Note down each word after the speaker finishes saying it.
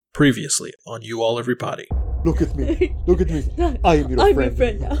Previously on You All Everybody. Look at me. Look at me. I am your I'm friend. your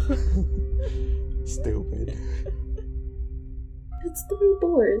friend now. Stupid. It's 3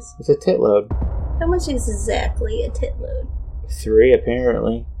 boars. It's a tit load. How much is exactly a tit load? 3,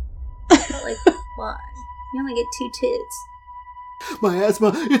 apparently. But like, why? You only get 2 tits. My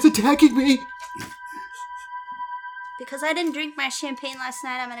asthma, it's attacking me. Because I didn't drink my champagne last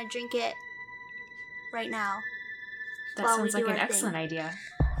night, I'm gonna drink it right now. That while sounds we like do an our excellent thing. idea.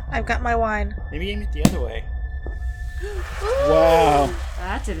 I've got my wine. Maybe aim it the other way. Wow.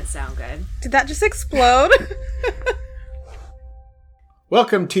 That didn't sound good. Did that just explode?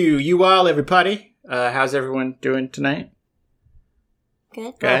 Welcome to You All Everybody. How's everyone doing tonight?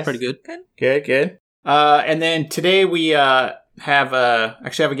 Good. Guys? Pretty good. Good. And then today we have a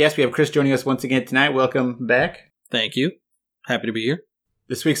guest. We have Chris joining us once again tonight. Welcome back. Thank you. Happy to be here.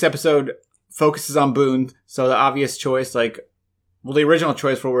 This week's episode focuses on Boone, so the obvious choice, the original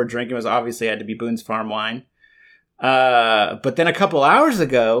choice for what we're drinking was obviously had to be Boone's Farm wine. But then a couple hours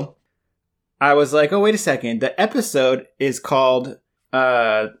ago, I was like, oh, wait a second. The episode is called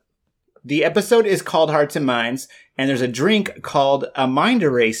Hearts and Minds, and there's a drink called a Mind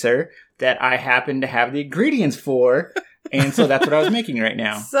Eraser that I happen to have the ingredients for, and so that's what I was making right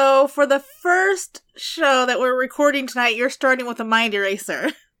now. So, for the first show that we're recording tonight, you're starting with a mind eraser.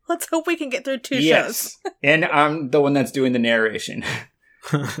 Let's hope we can get through 2 shows. And I'm the one that's doing the narration.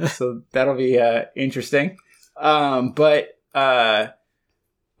 So that'll be interesting. But I'm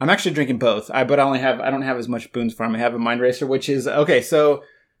actually drinking both. But I don't have as much Boone's Farm. I have a Mind Racer, which is okay. So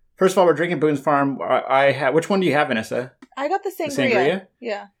first of all, we're drinking Boone's Farm. Which one do you have, Vanessa? I got the sangria. The sangria?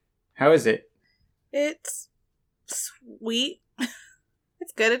 Yeah. How is it? It's sweet.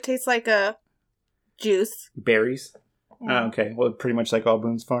 It's good. It tastes like a juice. Berries. Oh, okay. Well, pretty much like all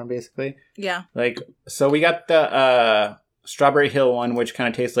Boone's Farm, basically. Yeah. So we got the Strawberry Hill one, which kind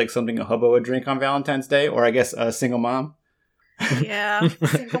of tastes like something a hobo would drink on Valentine's Day, or I guess a single mom. Yeah,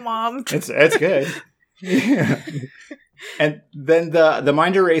 single mom. It's good. Yeah. And then the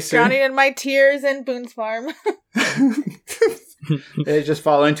Mind Eraser. Drowning in my tears in Boone's Farm. They just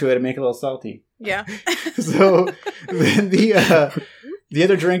fall into it and make it a little salty. Yeah. So then the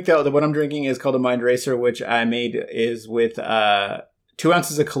other drink, though, the one I'm drinking is called a Mind Racer, which I made is with 2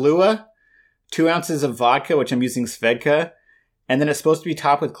 ounces of Kahlua, 2 ounces of vodka, which I'm using Svedka, and then it's supposed to be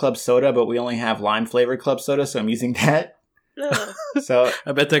topped with club soda, but we only have lime-flavored club soda, so I'm using that. So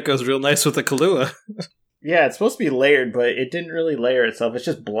I bet that goes real nice with the Kahlua. Yeah, it's supposed to be layered, but it didn't really layer itself. It's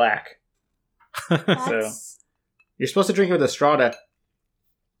just black. So you're supposed to drink it with a straw.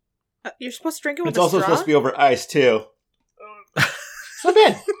 You're supposed to drink it with It's a also straw? supposed to be over ice, too. It's not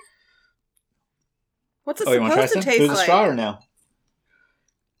bad. What's it You want to try supposed to some? taste There's a like? straw or no?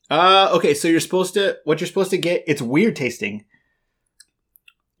 Okay, so what you're supposed to get, it's weird tasting.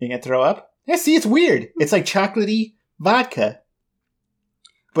 You gonna throw up? Yeah, see, it's weird. It's like chocolatey vodka.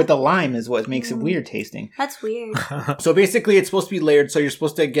 But the lime is what makes it weird tasting. That's weird. So basically, it's supposed to be layered. So you're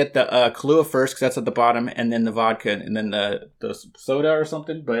supposed to get the Kahlua first, because that's at the bottom, and then the vodka, and then the soda or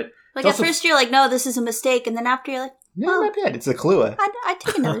something. But Like it's at first you're like, no, this is a mistake, and then after you're like, no, not bad. It's the Kahlua. I'd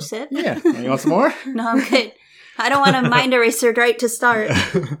take another sip. Yeah. You want some more? No, I'm good. I don't want a mind eraser right to start.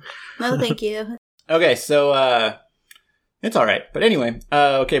 No, thank you. Okay, so it's all right. But anyway,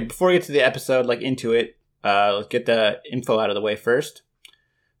 okay, before we get to the episode, into it, let's get the info out of the way first.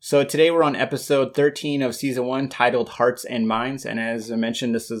 So today we're on episode 13 of season 1, titled Hearts and Minds, and as I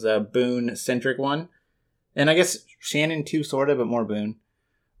mentioned, this is a Boone-centric one, and I guess Shannon too, sort of, but more Boone.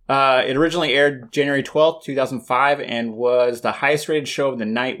 It originally aired January 12th, 2005, and was the highest rated show of the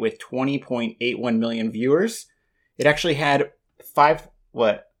night with 20.81 million viewers. It actually had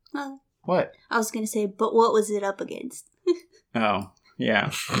what? What? I was going to say, but what was it up against? Oh,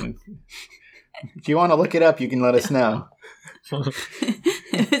 yeah. If you want to look it up, you can let us know.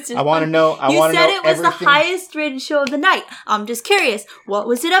 I want to know. You said it was the highest rated show of the night. I'm just curious. What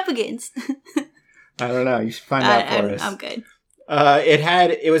was it up against? I don't know. You should find out for us. I'm good.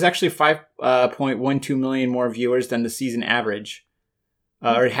 It was actually 5.12 million more viewers than the season average.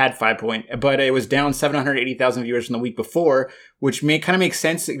 Or it had but it was down 780,000 viewers from the week before, which kind of makes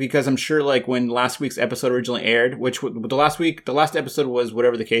sense because I'm sure when last week's episode originally aired, which the last episode was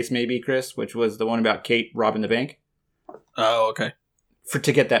whatever the case may be, Chris, which was the one about Kate robbing the bank. Oh, okay.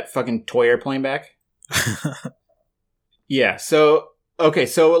 To get that fucking toy airplane back. Yeah. So, okay.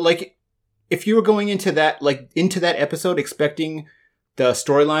 So if you were going into that episode expecting the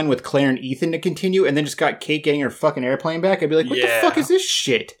storyline with Claire and Ethan to continue and then just got Kate getting her fucking airplane back, I'd be like, what the fuck is this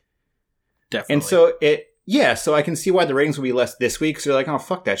shit? Definitely. And so so I can see why the ratings will be less this week. So they're like, oh,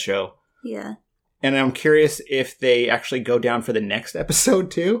 fuck that show. Yeah. And I'm curious if they actually go down for the next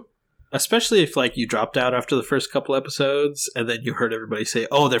episode too. Especially if like you dropped out after the first couple episodes and then you heard everybody say,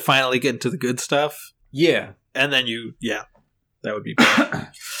 "Oh, they're finally getting to the good stuff." Yeah. And then that would be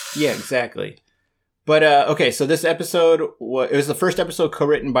bad. Yeah, exactly. But okay, so this episode it was the first episode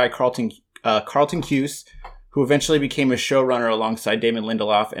co-written by Carlton Cuse, who eventually became a showrunner alongside Damon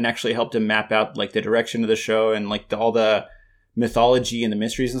Lindelof and actually helped him map out like the direction of the show and like all the mythology and the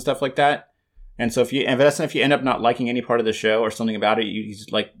mysteries and stuff like that. And so if you end up not liking any part of the show or something about it, he's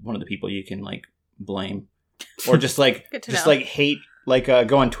like one of the people you can like blame or just like like hate, like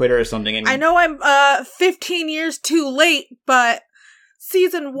go on Twitter or something. And I know I'm 15 years too late, but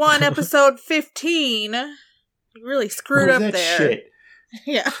season 1, episode 15, you really screwed up that there. Shit?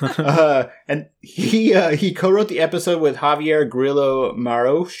 Yeah. And he co-wrote the episode with Javier Grillo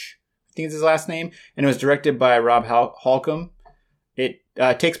Maroche, I think is his last name, and it was directed by Rob Holcomb. It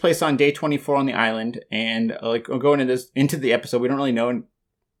takes place on day 24 on the island, and like going into the episode, we don't really know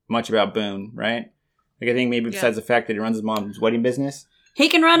much about Boone, right? Like I think maybe besides the fact that he runs his mom's wedding business. He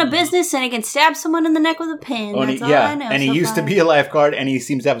can run a business and he can stab someone in the neck with a pin. That's all I know. And he used to be a lifeguard, and he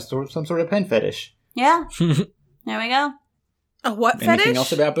seems to have some sort of pen fetish. Yeah. There we go. A what Anything fetish?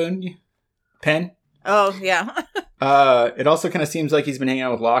 else about Boone? Pen? Oh, yeah. It also kind of seems like he's been hanging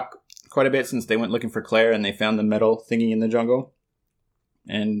out with Locke quite a bit since they went looking for Claire and they found the metal thingy in the jungle.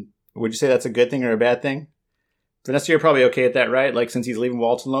 And would you say that's a good thing or a bad thing? Vanessa, you're probably okay with that, right? Like, since he's leaving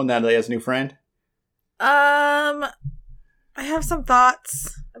Walt alone now that he has a new friend? I have some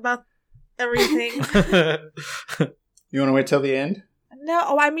thoughts about everything. You want to wait till the end?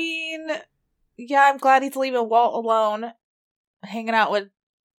 No, I mean, yeah, I'm glad he's leaving Walt alone, hanging out with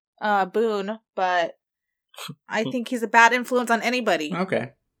Boone, but I think he's a bad influence on anybody.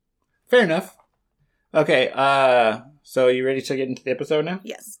 Okay. Fair enough. Okay, so you ready to get into the episode now?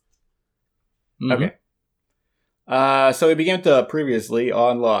 Yes. Mm-hmm. Okay. So we began with the previously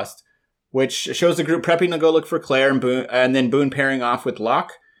on Lost, which shows the group prepping to go look for Claire and Boone, and then Boone pairing off with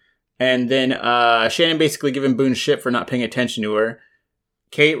Locke. And then Shannon basically giving Boone shit for not paying attention to her.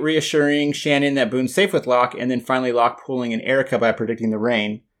 Kate reassuring Shannon that Boone's safe with Locke, and then finally Locke pulling an Erica by predicting the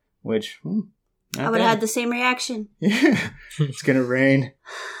rain, which... I would have had the same reaction. Yeah, it's gonna rain.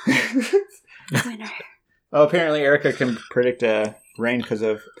 Winner. Oh, apparently Erica can predict rain because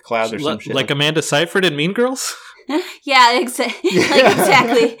of clouds or some shit. Like Amanda Seyfried in Mean Girls? Yeah, exactly.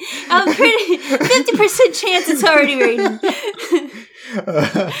 I'm pretty 50% chance it's already raining.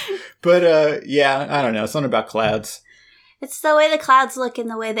 But yeah, I don't know. Something about clouds. It's the way the clouds look and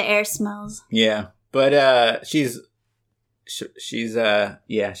the way the air smells. Yeah, but she's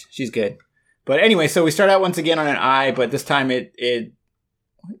good. But anyway, so we start out once again on an eye, but this time it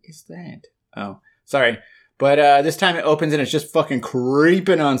what is that? Oh, sorry. But this time it opens and it's just fucking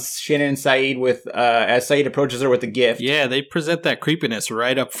creeping on Shannon and Saeed with as Saeed approaches her with the gift. Yeah, they present that creepiness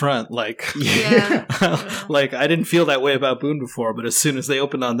right up front. Like, Yeah. like I didn't feel that way about Boone before, but as soon as they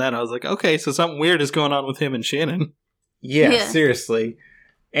opened on that, I was like, okay, so something weird is going on with him and Shannon. Yeah, seriously.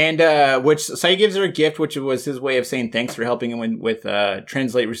 And which Saeed gives her a gift, which was his way of saying thanks for helping him with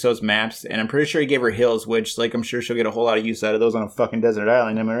translate Rousseau's maps. And I'm pretty sure he gave her hills, which like I'm sure she'll get a whole lot of use out of those on a fucking desert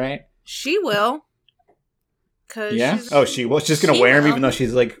island. Am I right? She will. Yeah. She will. She's just gonna wear them, even though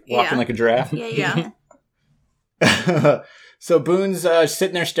she's like walking like a giraffe. Yeah. So Boone's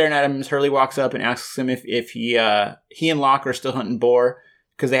sitting there staring at him as Hurley walks up and asks him if he and Locke are still hunting boar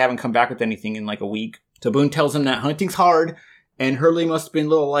because they haven't come back with anything in like a week. So Boone tells him that hunting's hard, and Hurley must have been a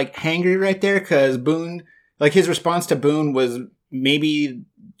little like hangry right there because Boone, like his response to Boone was maybe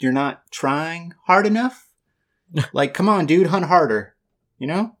you're not trying hard enough. Like, come on, dude, hunt harder. You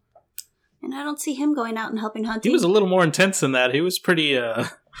know? And I don't see him going out and helping hunting. He was a little more intense than that. He was pretty.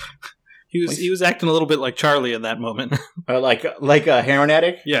 He was acting a little bit like Charlie in that moment. Like a heroin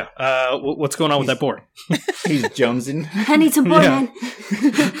addict. Yeah. What's going on with that board? He's jonesing. I need some board, man.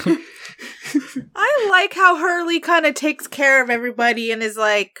 I like how Hurley kind of takes care of everybody and is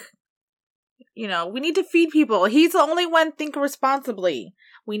like, you know, we need to feed people. He's the only one thinking responsibly.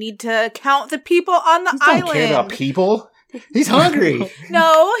 We need to count the people on the island. Don't care about people. He's hungry.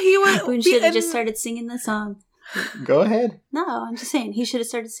 No, he was. Boone should have just started singing the song. Go ahead. No, I'm just saying he should have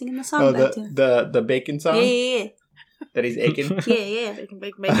started singing the song. The bacon song. Yeah. That he's aching. Yeah.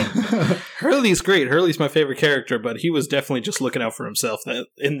 Bacon. Hurley's great. Hurley's my favorite character, but he was definitely just looking out for himself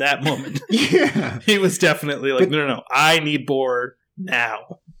in that moment. Yeah. He was definitely like, no, I need board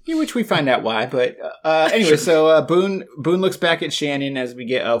now. Yeah, which we find out why. But anyway, so Boone looks back at Shannon as we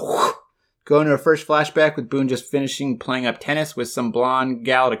get going to our first flashback with Boone just finishing playing up tennis with some blonde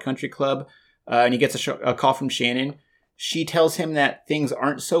gal at a country club. And he gets a call from Shannon. she tells him that things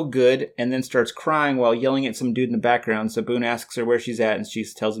aren't so good and then starts crying while yelling at some dude in the background. So Boone asks her where she's at, and she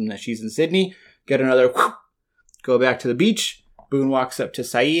tells him that she's in Sydney. Get another whoop, go back to the beach. Boone walks up to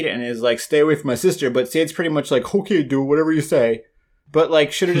Saeed and is like, stay away from my sister. But Saeed's pretty much like, okay, dude, whatever you say. But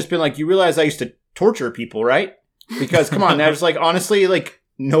like, should have just been like, you realize I used to torture people, right? Because come on, there's like, honestly, like,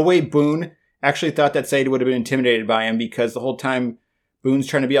 no way Boone actually thought that Saeed would have been intimidated by him, because the whole time Boone's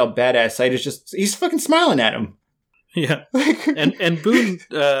trying to be all badass, Saeed is just, he's fucking smiling at him. Yeah, and Boone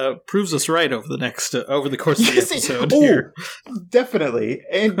proves us right over the course of the episode. Here. Definitely.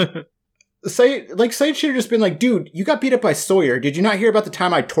 And Saeed should have just been like, dude, you got beat up by Sawyer. Did you not hear about the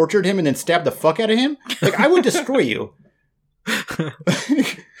time I tortured him and then stabbed the fuck out of him? Like, I would destroy you.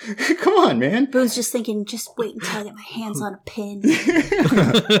 Come on, man. Boone's just thinking, just wait until I get my hands on a pin.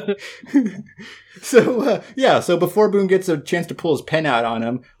 So before Boone gets a chance to pull his pen out on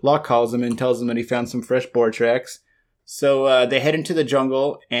him, Locke calls him and tells him that he found some fresh boar tracks. So they head into the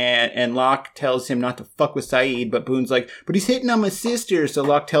jungle, and Locke tells him not to fuck with Saeed, but Boone's like, but he's hitting on my sister. So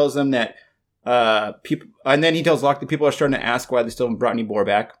Locke tells him that people, and then he tells Locke that people are starting to ask why they still haven't brought any boar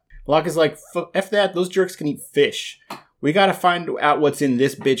back. Locke is like, F that, those jerks can eat fish. We gotta find out what's in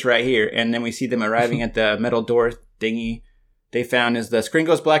this bitch right here. And then we see them arriving at the metal door thingy they found. As the screen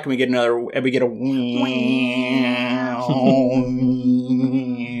goes black, and we get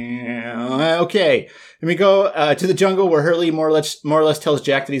okay. Then we go to the jungle where Hurley more or less tells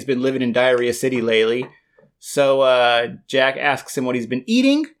Jack that he's been living in Diarrhea City lately. So Jack asks him what he's been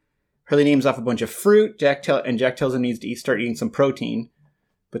eating. Hurley names off a bunch of fruit. Jack tells him he needs to start eating some protein.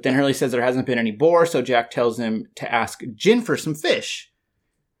 But then Hurley says there hasn't been any boar, so Jack tells him to ask Jin for some fish.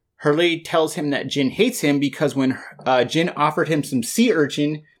 Hurley tells him that Jin hates him because when Jin offered him some sea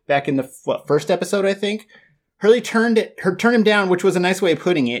urchin back in the first episode, I think, Hurley turned him down, which was a nice way of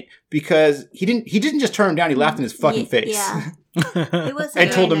putting it, because he didn't just turn him down, he laughed in his fucking face. Yeah. It was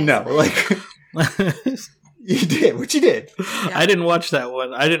and told him no. Like, you did what you did. Yeah. I didn't watch that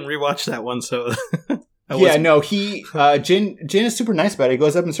one. I didn't rewatch that one, so Jin is super nice about it. He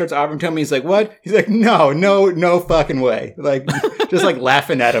goes up and starts offering to him. He's like, what? He's like, no fucking way. Like, just like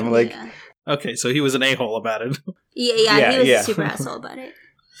laughing at him. Like, yeah. Okay, so he was an a-hole about it. Yeah, he was a super asshole about it.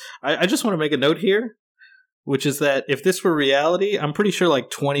 I just want to make a note here, which is that if this were reality, I'm pretty sure like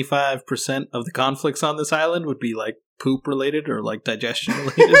 25% of the conflicts on this island would be like poop related or like digestion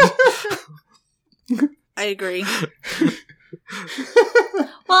related. I agree.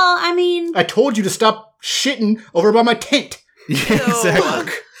 Well, I mean, I told you to stop shitting over by my tent. Yeah,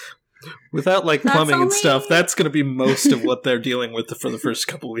 exactly. Without like plumbing and stuff, that's going to be most of what they're dealing with for the first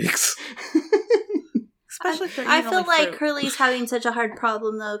couple weeks. Especially for I feel like Hurley's having such a hard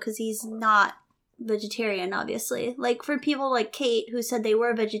problem though, because he's not vegetarian, obviously. Like, for people like Kate, who said they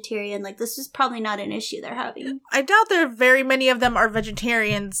were vegetarian, like, this is probably not an issue they're having. I doubt there are very many of them are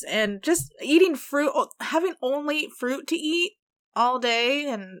vegetarians, and just eating fruit, having only fruit to eat all day,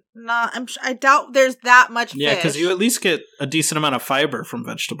 and not, I doubt there's that much fish. Yeah, because you at least get a decent amount of fiber from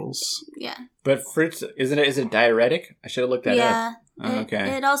vegetables. Yeah. But fruits, is it diuretic? I should have looked that up. Yeah.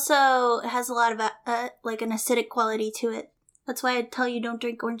 Okay. It also has a lot of, like, an acidic quality to it. That's why I tell you don't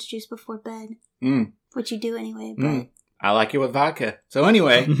drink orange juice before bed. Which you do anyway, but... I like it with vodka. So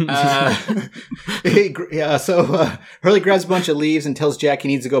anyway, Hurley grabs a bunch of leaves and tells Jack he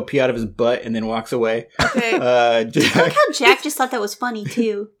needs to go pee out of his butt and then walks away. Okay. I like how Jack just thought that was funny,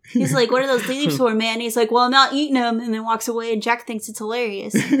 too. He's like, what are those leaves for, man? He's like, well, I'm not eating them, and then walks away, and Jack thinks it's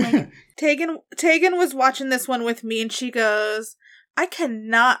hilarious. Like, Tegan was watching this one with me, and she goes, I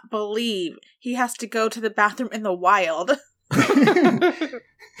cannot believe he has to go to the bathroom in the wild.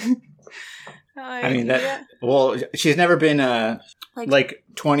 I mean, well, she's never been like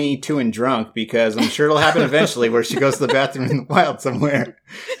 22 and drunk, because I'm sure it'll happen eventually where she goes to the bathroom in the wild somewhere.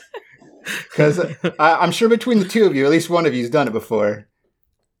 Because I'm sure between the two of you, at least one of you's done it before.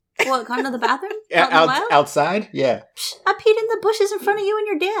 What, gone to the bathroom? Outside? Yeah. I peed in the bushes in front of you and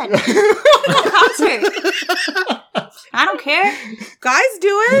your dad. At a concert. I don't care. Guys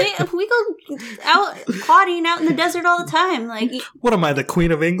do it. We go out quadding out in the desert all the time. Like, what am I, the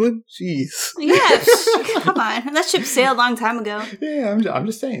Queen of England? Jeez. Yeah, come on. That ship sailed a long time ago. Yeah, I'm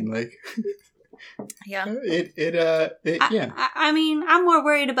just saying, like. Yeah. Yeah. I mean, I'm more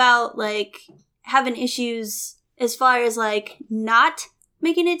worried about, like, having issues as far as, like, not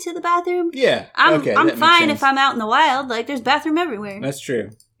making it to the bathroom. Yeah. I'm fine if I'm out in the wild. Like, there's bathroom everywhere. That's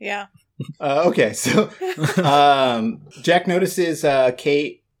true. Yeah. Okay, so Jack notices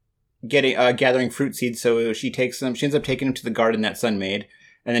Kate gathering fruit seeds, so she takes them. She ends up taking them to the garden that Sun made,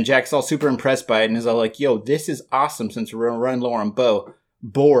 and then Jack's all super impressed by it and is all like, "Yo, this is awesome! Since we're running low on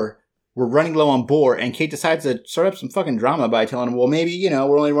boar, we're running low on boar, and Kate decides to start up some fucking drama by telling him, well, maybe,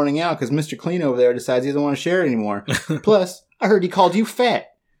 we're only running out because Mr. Clean over there decides he doesn't want to share it anymore. Plus, I heard he called you fat.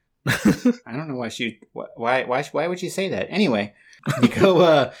 I don't know why would she say that? Anyway, we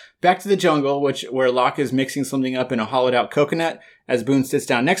go back to the jungle, where Locke is mixing something up in a hollowed out coconut as Boone sits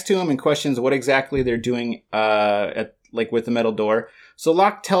down next to him and questions what exactly they're doing with the metal door. So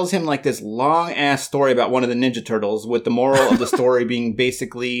Locke tells him like this long ass story about one of the Ninja Turtles, with the moral of the story being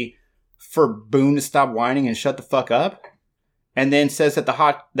basically for Boone to stop whining and shut the fuck up, and then says that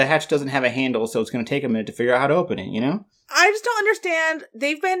the hatch doesn't have a handle, so it's going to take a minute to figure out how to open it, I just don't understand.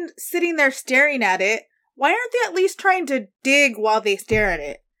 They've been sitting there staring at it. Why aren't they at least trying to dig while they stare at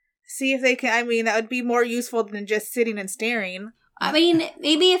it? See if they can. I mean, that would be more useful than just sitting and staring. I mean,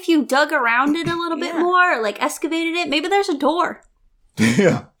 maybe if you dug around it a little bit more, or like excavated it, maybe there's a door.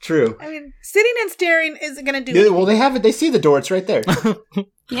 Yeah, true. I mean, sitting and staring isn't going to do anything. Well, they have it. They see the door. It's right there.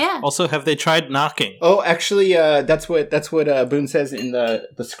 Yeah. Also, have they tried knocking? Oh, actually, that's what Boone says in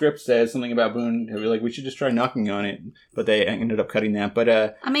the script. Says something about Boone. Like, we should just try knocking on it, but they ended up cutting that. But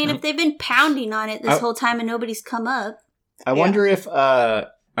I mean, if they've been pounding on it this whole time and nobody's come up, I wonder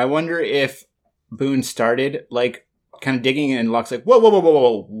if Boone started like kind of digging, and Locke's like,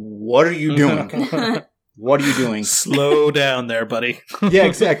 whoa, what are you doing? What are you doing? Slow down there, buddy. Yeah,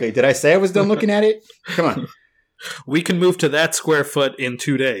 exactly. Did I say I was done looking at it? Come on. We can move to that square foot in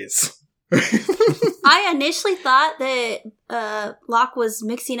 2 days. I initially thought that Locke was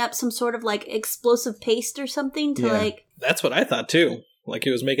mixing up some sort of like explosive paste or something to like... That's what I thought too. Like he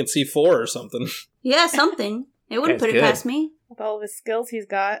was making C4 or something. Yeah, something. It wouldn't put it past me. With all of his skills he's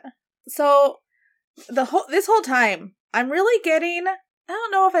got. So, this whole time, I'm really getting... I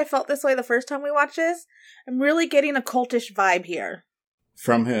don't know if I felt this way the first time we watched this. I'm really getting a cultish vibe here.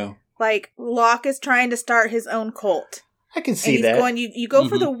 From who? Like, Locke is trying to start his own cult. I can see and that. Going, you go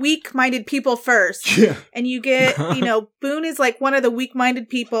for the weak-minded people first. Yeah. And you get, Boone is like one of the weak-minded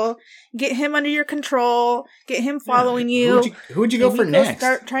people. Get him under your control. Get him following you. Who would you go for next?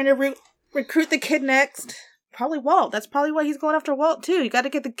 Start trying to recruit the kid next. Probably Walt. That's probably why he's going after Walt, too. You got to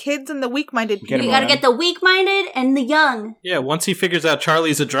get the kids and the weak-minded people. You got to get the weak-minded and the young. Yeah, once he figures out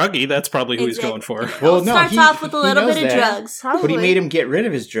Charlie's a druggie, that's probably who he's going for. Well, no, starts off with a little bit of drugs. Probably. But he made him get rid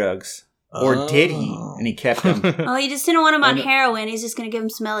of his drugs. Or did he? And he kept them. Oh, he just didn't want him on heroin. He's just going to give him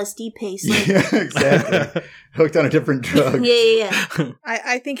some LSD paste. Like. Yeah, exactly. Hooked on a different drug. Yeah.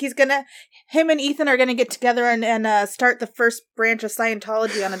 I think he's going to... Him and Ethan are going to get together and start the first branch of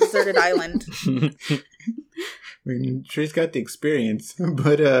Scientology on a deserted island. I mean, sure he's got the experience.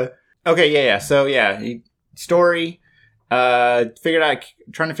 But, okay, yeah. So, yeah, story. Trying to figure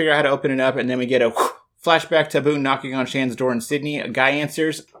out how to open it up, and then we get a... flashback to Boone knocking on Shannon's door in Sydney. A guy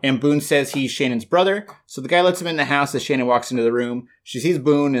answers, and Boone says he's Shannon's brother. So the guy lets him in the house as Shannon walks into the room. She sees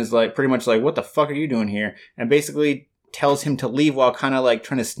Boone, is like pretty much like, what the fuck are you doing here? And basically tells him to leave while kind of like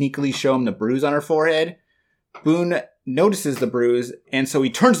trying to sneakily show him the bruise on her forehead. Boone notices the bruise, and so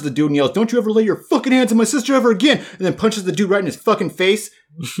he turns to the dude and yells, don't you ever lay your fucking hands on my sister ever again! And then punches the dude right in his fucking face.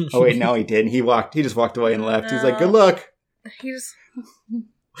 Oh wait, no he didn't. He just walked away and left. He's like, good luck. He's...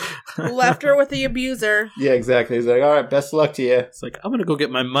 left her with the abuser. Yeah, exactly. He's like, all right, best of luck to you. It's like, I'm gonna go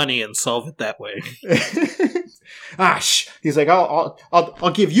get my money and solve it that way. He's like,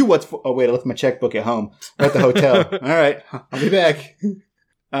 I'll give you what's... Oh, wait, I left my checkbook at home. We're at the hotel. All right, I'll be back.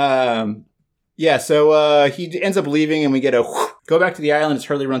 Yeah, so he ends up leaving, and we get a go back to the island as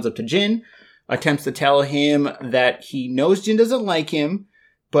Hurley runs up to Jin, attempts to tell him that he knows Jin doesn't like him,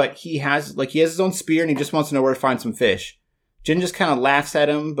 but he has his own spear, and he just wants to know where to find some fish. Jin just kind of laughs at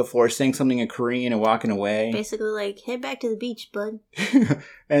him before saying something in Korean and walking away. Basically like, head back to the beach, bud.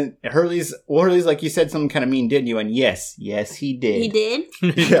 And Hurley's like, you said something kind of mean, didn't you? And yes, he did. He did?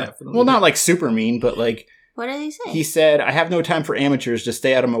 Yeah. Well, not like super mean, but like... What did he say? He said, I have no time for amateurs, just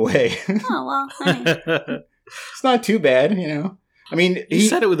stay out of my way. Oh, well, honey. It's not too bad, I mean... He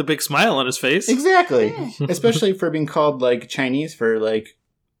said it with a big smile on his face. Exactly. Yeah. Especially for being called, like, Chinese for, like,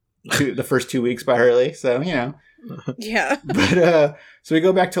 the first 2 weeks by Hurley, so, Yeah. But, so we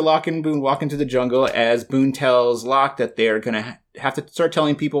go back to Locke and Boone walk into the jungle as Boone tells Locke that they're going to have to start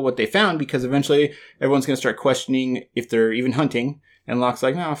telling people what they found because eventually everyone's going to start questioning if they're even hunting. And Locke's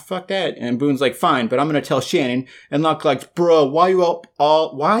like, no, fuck that. And Boone's like, fine, but I'm going to tell Shannon. And Locke's like, bro, why you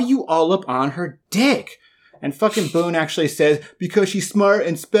all up on her dick? And fucking Boone actually says, because she's smart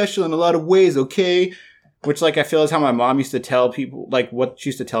and special in a lot of ways, okay? Which, like, I feel is how my mom used to tell people, like, what she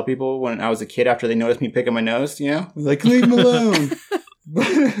used to tell people when I was a kid after they noticed me picking my nose, Like, leave him alone.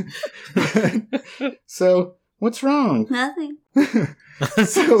 So, what's wrong? Nothing.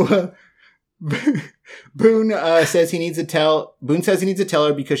 Boone says he needs to tell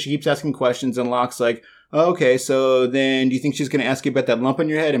her because she keeps asking questions, and Locke's like, oh, okay, so then do you think she's going to ask you about that lump on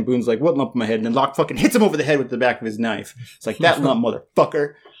your head? And Boone's like, what lump on my head? And then Locke fucking hits him over the head with the back of his knife. It's like, that lump,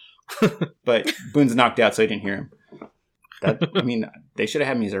 motherfucker. But Boone's knocked out, so he didn't hear him. They should have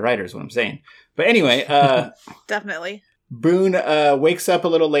had me as a writer is what I'm saying. But anyway, Definitely. Boone wakes up a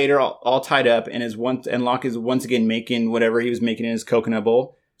little later, all tied up, and Locke is once again making whatever he was making in his coconut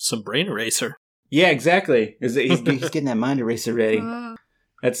bowl. Some brain eraser. Yeah, exactly. He's getting that mind eraser ready.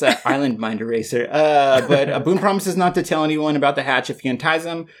 That's that island mind eraser. But Boone promises not to tell anyone about the hatch if he unties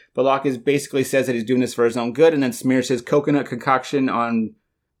him. But Locke basically says that he's doing this for his own good, and then smears his coconut concoction on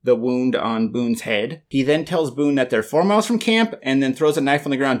the wound on Boone's head. He then tells Boone that they're 4 miles from camp, and then throws a knife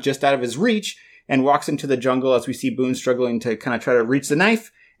on the ground just out of his reach, and walks into the jungle as we see Boone struggling to kind of try to reach the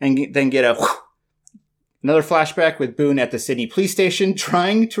knife, and then get another flashback with Boone at the Sydney police station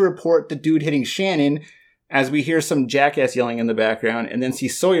trying to report the dude hitting Shannon, as we hear some jackass yelling in the background, and then see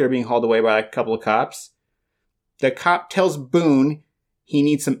Sawyer being hauled away by a couple of cops. The cop tells Boone he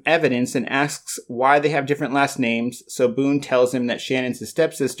needs some evidence and asks why they have different last names, so Boone tells him that Shannon's his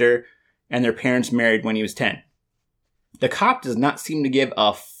stepsister and their parents married when he was 10. The cop does not seem to give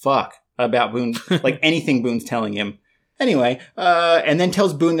a fuck about Boone, like anything Boone's telling him. Anyway, and then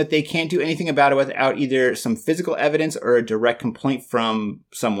tells Boone that they can't do anything about it without either some physical evidence or a direct complaint from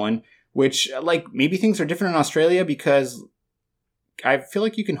someone, which, like, maybe things are different in Australia because I feel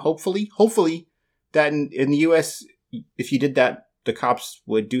like you can hopefully, that in the US, if you did that, the cops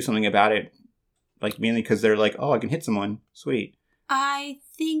would do something about it, like, mainly because they're like, oh, I can hit someone. Sweet. I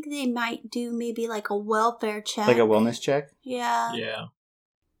think they might do maybe like a welfare check. Like a wellness check? Yeah. Yeah.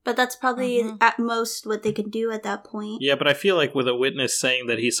 But that's probably at most what they could do at that point. Yeah, but I feel like with a witness saying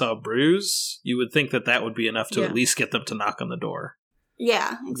that he saw a bruise, you would think that would be enough to at least get them to knock on the door.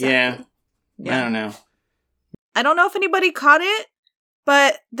 Yeah, exactly. Yeah. I don't know. I don't know if anybody caught it,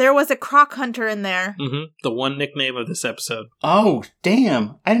 but there was a croc hunter in there. Mm-hmm. The one nickname of this episode. Oh,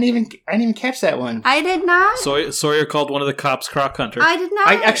 damn. I didn't even catch that one. I did not. Sawyer called one of the cops Croc Hunter. I did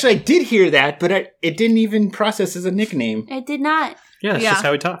not. I did hear that, but it didn't even process as a nickname. It did not. Yeah, it's just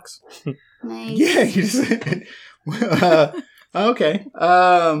how he talks. Nice. Yeah, you just... okay.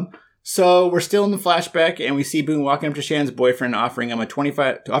 So we're still in the flashback, and we see Boone walking up to Shannon's boyfriend, offering him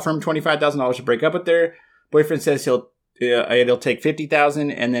 $25,000 to break up with her. Boyfriend says it'll take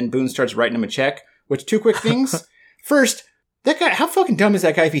 $50,000, and then Boone starts writing him a check. Which, two quick things. First, that guy, how fucking dumb is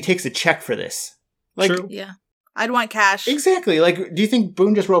that guy if he takes a check for this? Like, True. Yeah. I'd want cash. Exactly. Like, do you think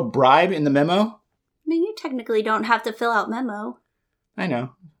Boone just wrote bribe in the memo? I mean, you technically don't have to fill out memo. I know.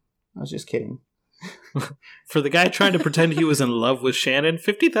 I was just kidding. For the guy trying to pretend he was in love with Shannon,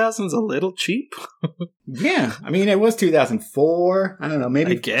 $50,000's a little cheap. Yeah. I mean, it was 2004. I don't know.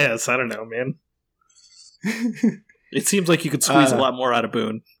 Maybe. I guess. I don't know, man. It seems like you could squeeze a lot more out of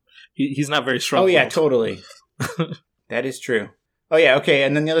Boone. He's not very strong. Oh, yeah, totally. That is true. Oh, yeah, okay.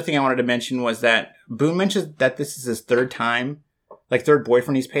 And then the other thing I wanted to mention was that Boone mentions that this is his third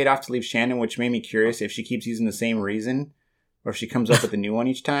boyfriend he's paid off to leave Shannon, which made me curious if she keeps using the same reason or if she comes up with a new one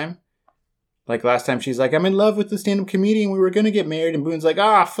each time. Like last time she's like, I'm in love with the stand-up comedian. We were going to get married. And Boone's like,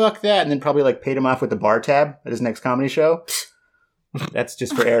 fuck that. And then probably like paid him off with the bar tab at his next comedy show. That's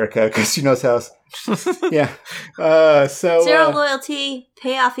just for Erica because she knows how. Yeah. Zero loyalty.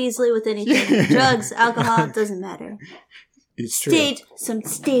 Pay off easily with anything. Drugs, alcohol, doesn't matter. It's true. Some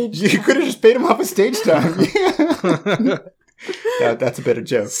stage You could have just paid him off with stage time. That's a better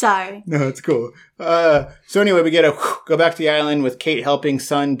joke. Sorry. No, it's cool. So anyway, we get go back to the island with Kate helping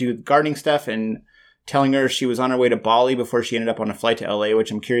Sun do gardening stuff and telling her she was on her way to Bali before she ended up on a flight to LA,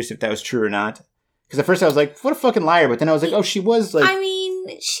 which I'm curious if that was true or not. Because at first I was like, what a fucking liar. But then I was like, oh, she was like... I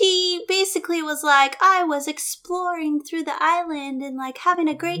mean, she basically was like, I was exploring through the island and like having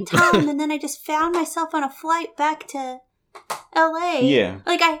a great time. And then I just found myself on a flight back to LA. Yeah.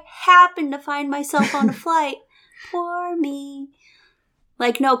 Like I happened to find myself on a flight. Poor me.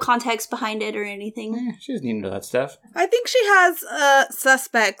 Like no context behind it or anything. She doesn't need to know that stuff. I think she has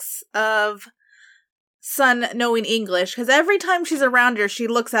suspects of Sun knowing English because every time she's around her, she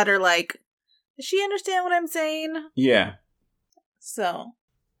looks at her like, does she understand what I'm saying? Yeah. So.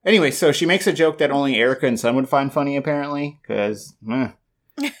 Anyway, so she makes a joke that only Erica and Sun would find funny, apparently, because...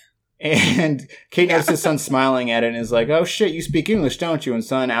 And Kate notices Sun smiling at it and is like, oh shit, you speak English, don't you? And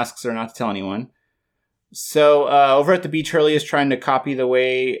Sun asks her not to tell anyone. So, over at the beach, Hurley is trying to copy the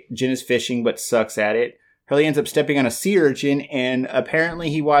way Jin is fishing, but sucks at it. Hurley ends up stepping on a sea urchin, and apparently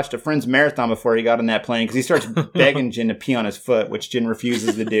he watched a friend's marathon before he got on that plane, because he starts begging Jin to pee on his foot, which Jin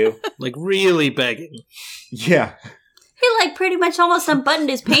refuses to do. Like, really begging. Yeah. He like pretty much almost unbuttoned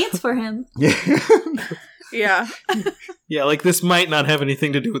his pants for him. Yeah. Yeah, like this might not have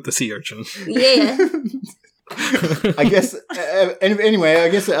anything to do with the sea urchin. Yeah. I guess. Anyway, I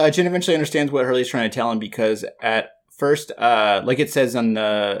guess Jin eventually understands what Hurley's trying to tell him because at first, like it says on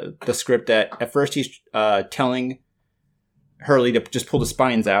the script, that at first he's telling Hurley to just pull the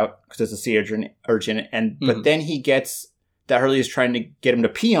spines out because it's a sea urchin, but then he gets that Hurley is trying to get him to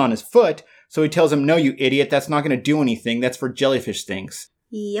pee on his foot, so he tells him, "No, you idiot! That's not going to do anything. That's for jellyfish things."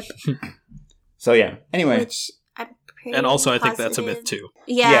 Yep. So yeah. Anyway. Which I'm pretty And also, I think positive. that's a myth too.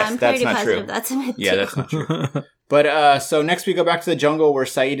 Yeah, Yes, I'm that's pretty not positive true. that's a myth Yeah, too. that's not true. But so next we go back to the jungle where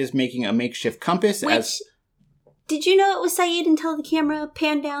Saeed is making a makeshift compass. Which, did you know it was Saeed until the camera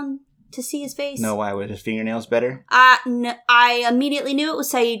panned down to see his face? No, why? Were his fingernails better? No, I immediately knew it was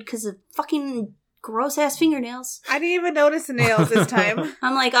Saeed because of fucking gross-ass fingernails. I didn't even notice the nails this time.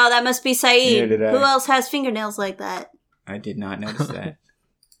 I'm like, oh, that must be Saeed. Neither did I. Who else has fingernails like that? I did not notice that.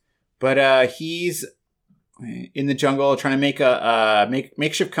 But he's in the jungle trying to make a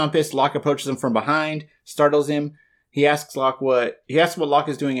makeshift compass. Locke approaches him from behind, startles him. He asks Locke what Locke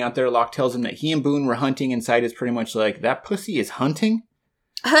is doing out there. Locke tells him that he and Boone were hunting, and Saeed is pretty much like, that pussy is hunting?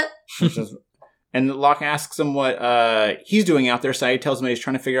 And Locke asks him what he's doing out there. Saeed tells him that he's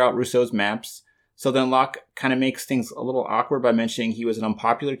trying to figure out Rousseau's maps. So then Locke kind of makes things a little awkward by mentioning he was an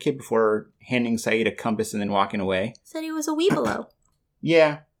unpopular kid before handing Saeed a compass and then walking away. Said he was a weebelo.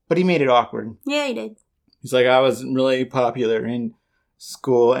 Yeah, but he made it awkward. Yeah, he did. He's like, I wasn't really popular in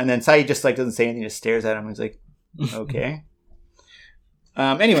school. And then Saeed just like doesn't say anything, just stares at him. He's like, okay.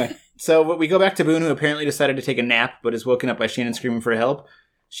 Anyway, so we go back to Boone, who apparently decided to take a nap, but is woken up by Shannon screaming for help.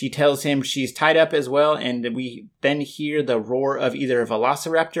 She tells him she's tied up as well, and we then hear the roar of either a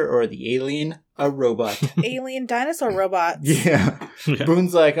velociraptor or the alien, a robot. Alien dinosaur robots. Yeah. Yeah.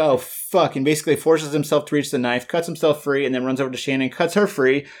 Boone's like, oh, fuck, and basically forces himself to reach the knife, cuts himself free, and then runs over to Shannon, cuts her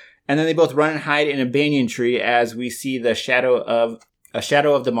free, and then they both run and hide in a banyan tree as we see the shadow of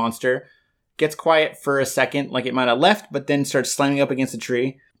the monster. Gets quiet for a second, like it might have left, but then starts slamming up against the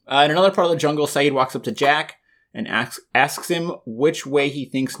tree. In another part of the jungle, Saeed walks up to Jack and asks him which way he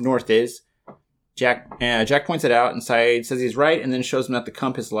thinks north is. Jack points it out, and Saeed says he's right, and then shows him that the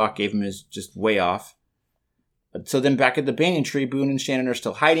compass Locke gave him is just way off. So then back at the banyan tree, Boone and Shannon are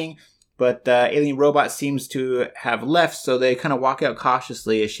still hiding, but the alien robot seems to have left, so they kind of walk out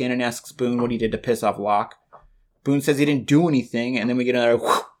cautiously as Shannon asks Boone what he did to piss off Locke. Boone says he didn't do anything, and then we get another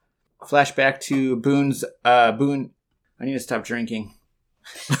flashback to Boone's... Boone... I need to stop drinking.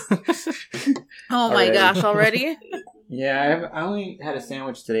 Oh my gosh, already? Yeah, I only had a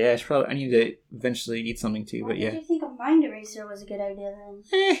sandwich today. I need to eventually eat something too, but yeah. Did you think a mind eraser was a good idea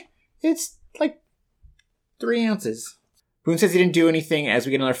then? It's like 3 ounces. Boone says he didn't do anything as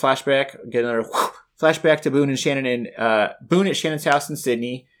we get another flashback. Flashback to Boone and Shannon and Boone at Shannon's house in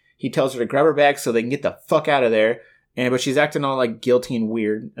Sydney. He tells her to grab her bag so they can get the fuck out of there. But she's acting all like guilty and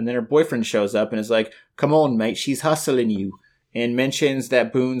weird. And then her boyfriend shows up and is like, come on, mate, she's hustling you. And mentions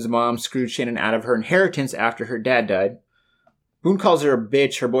that Boone's mom screwed Shannon out of her inheritance after her dad died. Boone calls her a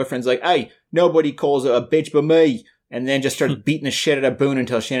bitch. Her boyfriend's like, hey, nobody calls her a bitch but me. And then just starts beating the shit out of Boone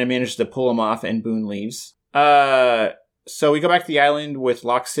until Shannon manages to pull him off and Boone leaves. So we go back to the island with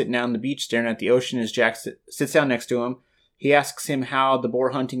Locke sitting down on the beach staring at the ocean as Jack sits down next to him. He asks him how the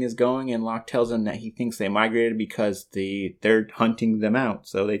boar hunting is going, and Locke tells him that he thinks they migrated because they're hunting them out,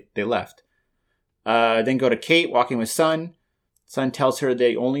 so they left. Then go to Kate walking with Sun. Sun tells her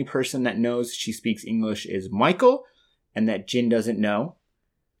the only person that knows she speaks English is Michael, and that Jin doesn't know.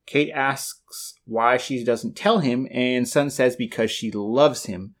 Kate asks why she doesn't tell him, and Sun says because she loves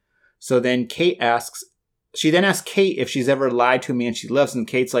him. So then she then asks Kate if she's ever lied to me and she loves him.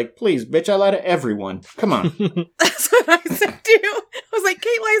 Kate's like, please, bitch, I lie to everyone. Come on. That's what I said too. I was like,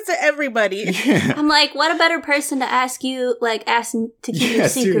 Kate lies to everybody. Yeah. I'm like, what a better person to ask to keep your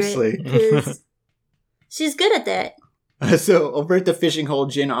secret. Seriously. 'Cause she's good at that. So over at the fishing hole,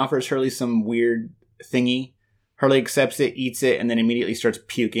 Jin offers Hurley some weird thingy. Hurley accepts it, eats it, and then immediately starts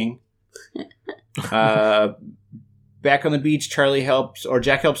puking. Back on the beach,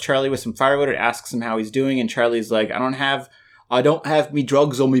 Jack helps Charlie with some firewood and asks him how he's doing, and Charlie's like, I don't have me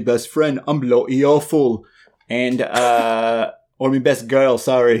drugs on me best friend. I'm bloody awful. And, or me best girl,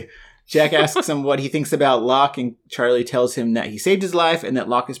 sorry. Jack asks him what he thinks about Locke, and Charlie tells him that he saved his life and that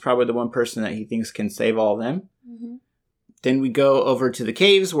Locke is probably the one person that he thinks can save all of them. Mm-hmm. Then we go over to the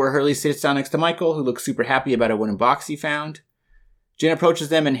caves where Hurley sits down next to Michael, who looks super happy about a wooden box he found. Jin approaches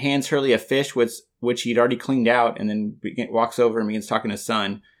them and hands Hurley a fish, which he'd already cleaned out, and then walks over and begins talking to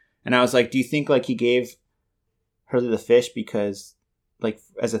Sun. And I was like, do you think like he gave Hurley the fish because, like,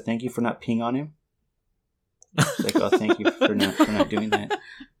 as a thank you for not peeing on him? It's like, oh, thank you for not doing that.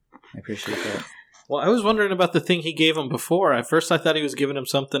 I appreciate that. Well, I was wondering about the thing he gave him before. At first, I thought he was giving him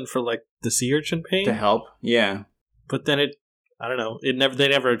something for like the sea urchin pain To help, yeah. but then I don't know. They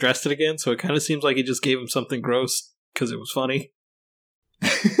never addressed it again. So it kind of seems like he just gave him something gross because it was funny.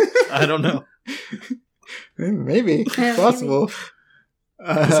 I don't know. Maybe. It's possible.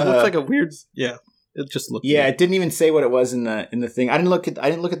 'Cause it looked like a weird. Yeah, it just looked. Yeah, weird. it didn't even say what it was in the thing. I didn't look at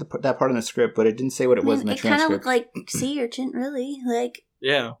that part in the script, but it didn't say what it was in the It kind of transcript. looked like sea urchin, really. Like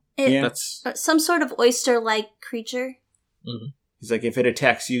Yeah. Yeah. That's some sort of oyster-like creature. He's like, if it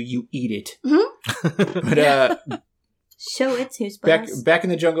attacks you, you eat it. Mhm. But Show its who's boss. back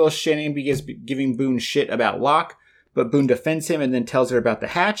in the jungle, Shannon begins giving Boone shit about Locke, but Boone defends him and then tells her about the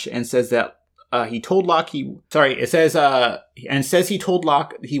hatch and says that he told Locke he told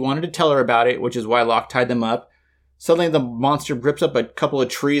Locke he wanted to tell her about it, which is why Locke tied them up. Suddenly the monster rips up a couple of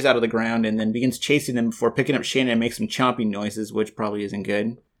trees out of the ground and then begins chasing them before picking up Shannon and makes some chomping noises, which probably isn't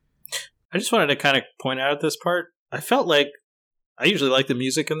good. I just wanted to kind of point out at this part, I felt like, I usually like the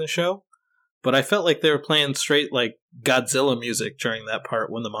music in the show, but I felt like they were playing straight like Godzilla music during that part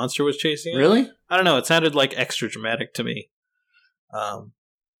when the monster was chasing it. Really? I don't know, it sounded like extra dramatic to me. And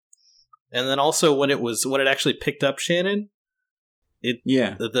then also when it actually picked up Shannon,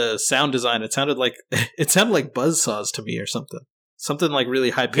 the sound design, it sounded like buzzsaws to me or something. Something like really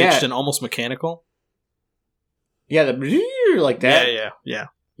high pitched and almost mechanical. Yeah, the like that. Yeah.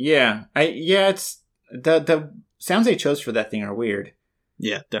 Yeah, it's the sounds they chose for that thing are weird.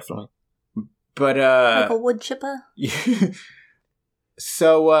 Yeah, definitely. But Like a wood chipper.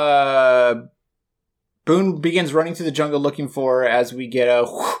 So Boone begins running through the jungle looking for her as we get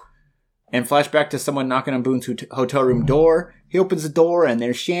and flashback to someone knocking on Boone's hotel room door. He opens the door and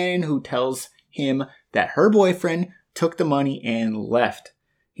there's Shannon, who tells him that her boyfriend took the money and left.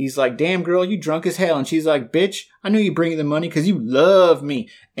 He's like, damn, girl, you drunk as hell. And she's like, bitch, I knew you bringing the money because you love me.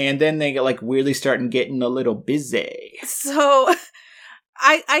 And then they get like weirdly starting getting a little busy. So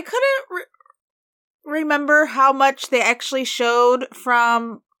I couldn't remember how much they actually showed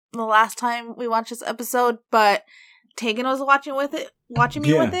from the last time we watched this episode, but Tegan was watching me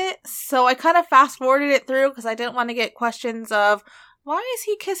with it. So I kind of fast forwarded it through because I didn't want to get questions of, why is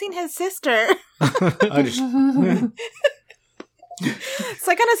he kissing his sister?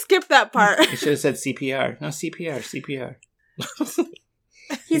 So I kind of skipped that part. You should have said CPR. No, CPR.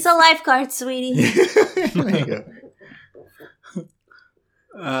 He's a lifeguard, sweetie. There you go.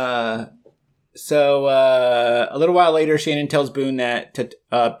 So a little while later, Shannon tells Boone to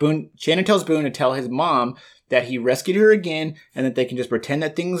tell his mom that he rescued her again and that they can just pretend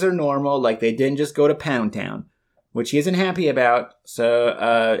that things are normal, like they didn't just go to Pound Town, which he isn't happy about. So,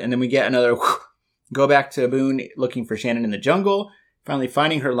 and then we get another go back to Boone looking for Shannon in the jungle, finally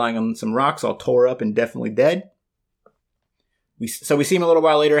finding her lying on some rocks all tore up and definitely dead. We see him a little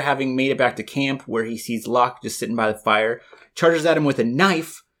while later having made it back to camp where he sees Locke just sitting by the fire, charges at him with a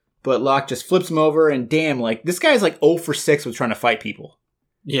knife, but Locke just flips him over and damn, like this guy's like 0 for 6 with trying to fight people.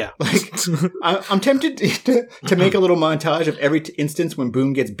 Yeah. Like, I'm tempted to make a little montage of every instance when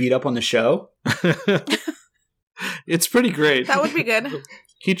Boone gets beat up on the show. It's pretty great. That would be good.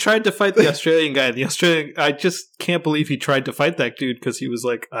 He tried to fight the Australian guy. I just can't believe he tried to fight that dude because he was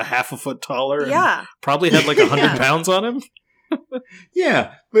like a half a foot taller. And probably had like 100 pounds on him.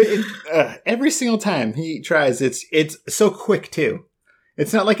 Yeah, but every single time he tries, it's so quick too.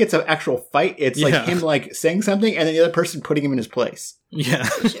 It's not like it's an actual fight. It's like him like saying something and then the other person putting him in his place. Yeah.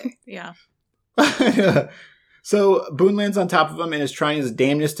 Yeah. So Boone lands on top of him and is trying his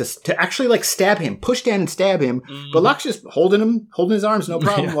damnedest to actually like stab him, push down and stab him. But Locke's just holding his arms, no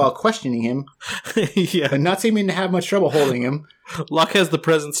problem, while questioning him. And not seeming to have much trouble holding him. Locke has the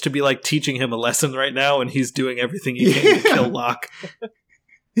presence to be like teaching him a lesson right now, and he's doing everything he can to kill Locke.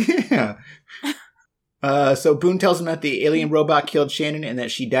 Yeah. So Boone tells him that the alien robot killed Shannon and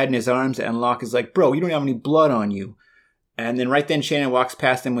that she died in his arms, and Locke is like, bro, you don't have any blood on you. And then right then Shannon walks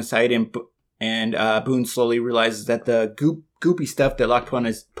past him with Sidon, and Boone slowly realizes that the goopy stuff that Locke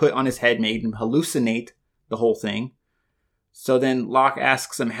put on his head made him hallucinate the whole thing. So then Locke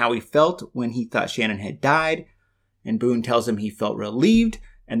asks him how he felt when he thought Shannon had died, and Boone tells him he felt relieved,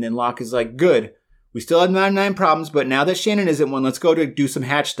 and then Locke is like, good. We still have 99 problems, but now that Shannon isn't one, let's go to do some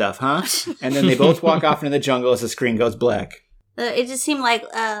hatch stuff, huh? And then they both walk off into the jungle as the screen goes black. It just seemed like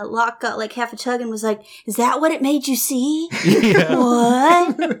Locke got like half a chug and was like, is that what it made you see? Yeah.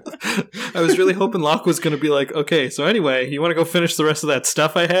 What? I was really hoping Locke was going to be like, okay, so anyway, you want to go finish the rest of that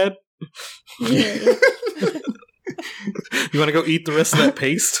stuff I had? Yeah. You want to go eat the rest of that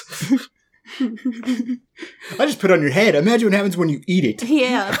paste? I just put it on your head. Imagine what happens when you eat it.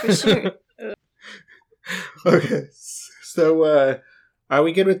 Yeah, for sure. Okay. So, are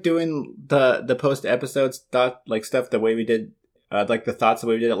we good with doing the post episodes thought like stuff the way we did, like the thoughts the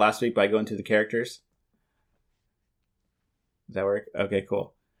way we did it last week by going through the characters? Does that work? Okay,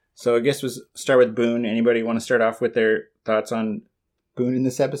 cool. So I guess we'll start with Boone. Anybody want to start off with their thoughts on Boone in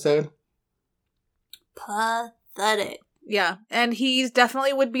this episode? Pathetic. Yeah, and he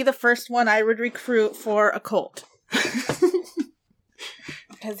definitely would be the first one I would recruit for a cult.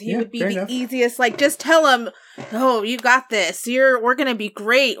 Because he would be the enough. easiest. Like, just tell him, "Oh, you got this. We're gonna be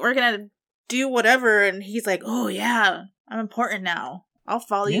great. We're gonna do whatever." And he's like, "Oh yeah, I'm important now. I'll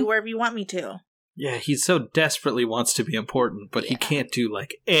follow you wherever you want me to." Yeah, he so desperately wants to be important, but he can't do,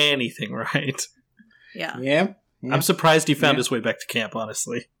 like, anything right. Yeah. Yeah. I'm surprised he found his way back to camp,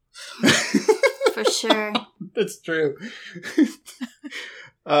 honestly. For sure. That's true.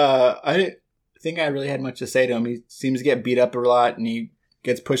 I didn't think I really had much to say to him. He seems to get beat up a lot, and he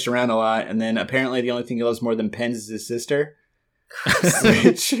gets pushed around a lot. And then apparently the only thing he loves more than pens is his sister,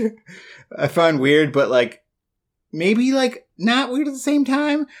 which I find weird, but like maybe like not weird at the same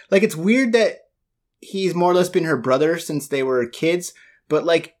time. Like it's weird that he's more or less been her brother since they were kids, but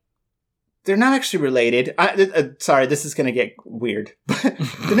like they're not actually related. Sorry, this is gonna get weird, but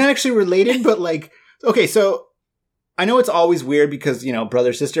they're not actually related. But like, okay, so I know it's always weird because you know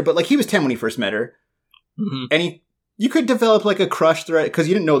brother sister, but like he was 10 when he first met her, and you could develop like a crush thread because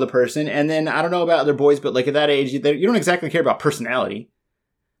you didn't know the person, and then I don't know about other boys, but like at that age, you don't exactly care about personality.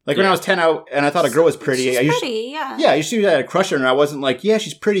 Like when I was 10, I thought a girl was pretty. She's pretty, I used to have a crush on her. I wasn't like, yeah,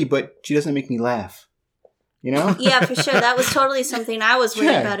 she's pretty, but she doesn't make me laugh. You know? Yeah, for sure. That was totally something I was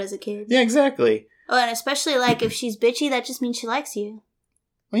worried about as a kid. Yeah, exactly. Oh, and especially like if she's bitchy, that just means she likes you.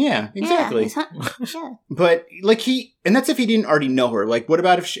 Well, yeah, exactly. Yeah. But like and that's if he didn't already know her. Like, what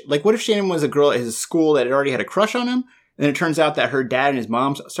about what if Shannon was a girl at his school that had already had a crush on him, and then it turns out that her dad and his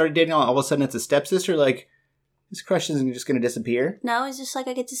mom started dating, all of a sudden it's a stepsister? Like, this crush isn't just going to disappear. No, it's just like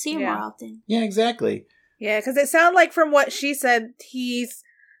I get to see her more often. Yeah, exactly. Yeah, because it sounded like from what she said, he's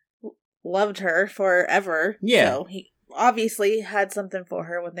loved her forever. Yeah. So he obviously had something for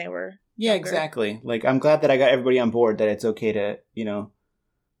her when they were Yeah, younger. exactly. Like, I'm glad that I got everybody on board that it's okay to, you know.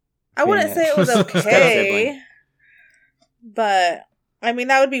 I wouldn't say it was okay. But, I mean,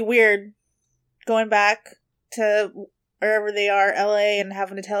 that would be weird going back to wherever they are, LA, and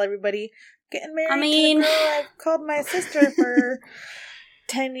having to tell everybody, getting married to the girl I've called my sister for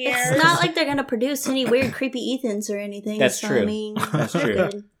 10 years. It's not like they're going to produce any weird, creepy Ethans or anything. That's so, true. I mean, That's they're true.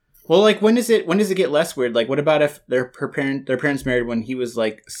 good. Well, like, when does it get less weird? Like, what about if their parents married when he was,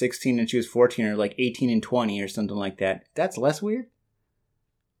 like, 16 and she was 14, or, like, 18 and 20 or something like that? That's less weird?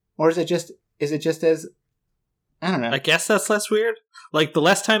 Or is it just as, I don't know. I guess that's less weird. Like, the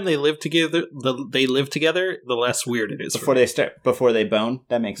less time they live together, the less weird it is. Before they bone?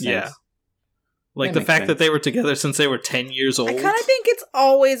 That makes sense. Yeah. Like, That the fact makes that they were together since they were 10 years old. I kind of think it's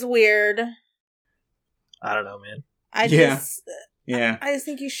always weird. I don't know, man. I just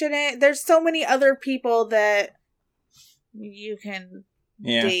think you shouldn't. There's so many other people that you can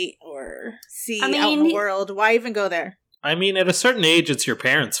date or see out in the world. Why even go there? I mean, at a certain age, it's your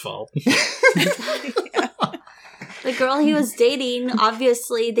parents' fault. The girl he was dating,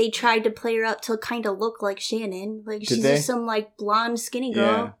 obviously, they tried to play her up to kind of look like Shannon. Like, she's just some, like, blonde, skinny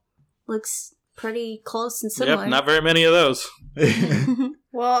girl. Yeah. Looks pretty close and similar. Yep, not very many of those.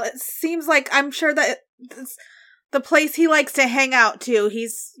 Well, it seems like I'm sure that the place he likes to hang out to,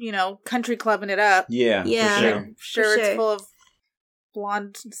 he's, country clubbing it up. Yeah. Yeah. For sure. It's full of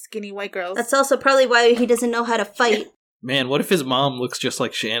blonde, skinny white girls. That's also probably why he doesn't know how to fight. Man, what if his mom looks just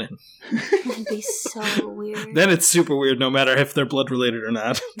like Shannon? That'd be so weird. Then it's super weird, no matter if they're blood related or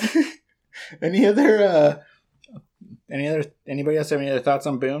not. Anybody else have any other thoughts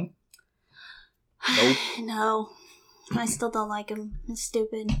on Boone? Nope. No. I still don't like him. He's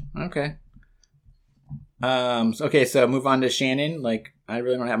stupid. Okay. So move on to Shannon. Like, I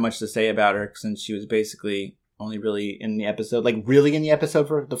really don't have much to say about her since she was basically only really in the episode,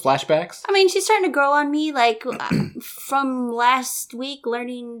 for the flashbacks. I mean, she's starting to grow on me, like, from last week,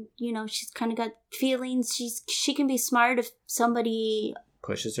 learning, she's kind of got feelings. She can be smart if somebody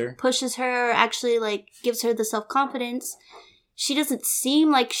pushes her, or actually, like, gives her the self-confidence. She doesn't seem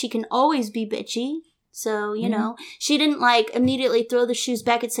like she can always be bitchy. So, she didn't, like, immediately throw the shoes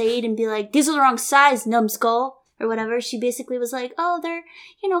back at Saeed and be like, these are the wrong size, numbskull. Or whatever. She basically was like, oh, they're,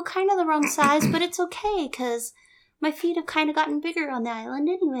 kind of the wrong size, but it's okay, because my feet have kind of gotten bigger on the island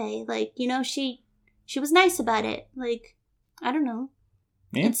anyway. Like, she was nice about it. Like, I don't know.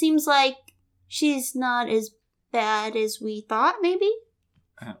 Yeah. It seems like she's not as bad as we thought, maybe.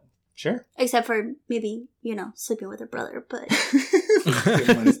 Sure. Except for maybe, sleeping with her brother, but...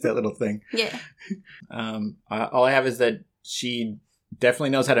 Didn't notice that little thing. Yeah. All I have is that she definitely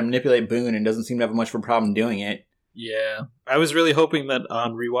knows how to manipulate Boone and doesn't seem to have much of a problem doing it. Yeah. I was really hoping that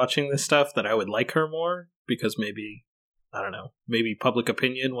on rewatching this stuff that I would like her more, because maybe, I don't know, maybe public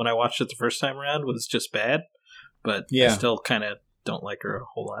opinion when I watched it the first time around was just bad, but I still kind of don't like her a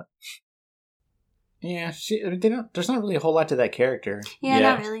whole lot. Yeah, there's not really a whole lot to that character. Yeah,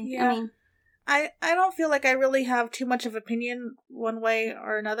 not really. Yeah. I mean, I don't feel like I really have too much of opinion one way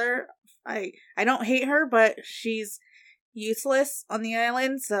or another. I don't hate her, but she's useless on the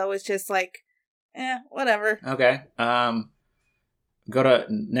island, so it's just like, whatever. Okay. Go to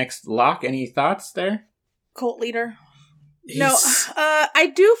next Locke. Any thoughts there? Cult leader. No,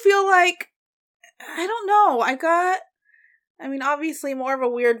 I do feel like, I don't know, obviously more of a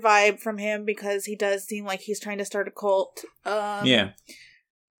weird vibe from him because he does seem like he's trying to start a cult. Yeah.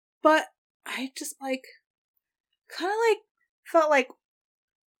 But I just felt like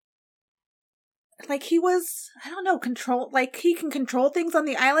he was, I don't know, he can control things on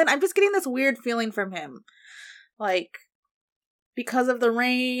the island. I'm just getting this weird feeling from him. Like, because of the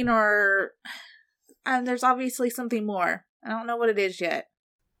rain and there's obviously something more. I don't know what it is yet.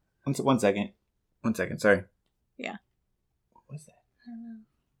 One second, sorry. Yeah. What was that? I don't know.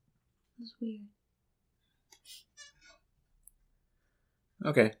 It was weird.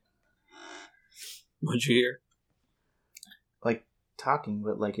 Okay. What'd you hear? Like, talking,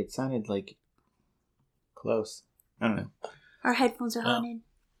 but, like, it sounded, like, close. I don't know. Our headphones are haunted.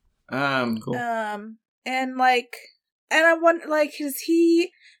 Cool. And I wonder, does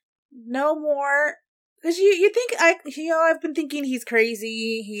he know more? Because you think, I've been thinking he's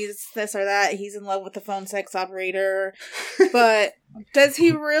crazy, he's this or that, he's in love with the phone sex operator, but does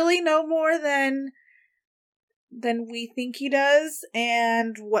he really know more than we think he does?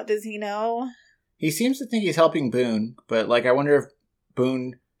 And what does he know? He seems to think he's helping Boone, but, like, I wonder if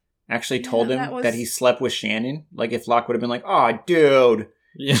Boone actually told him that he slept with Shannon. Like, if Locke would have been like, "Oh, dude,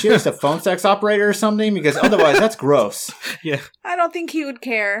 is she just a phone sex operator or something?" Because otherwise, that's gross. Yeah. I don't think he would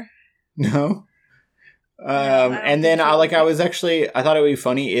care. No? And then I thought it would be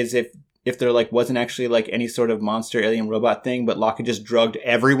funny is if there like wasn't actually like any sort of monster alien robot thing, but Locke had just drugged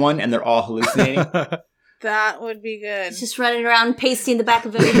everyone and they're all hallucinating. That would be good. It's just running around pasting the back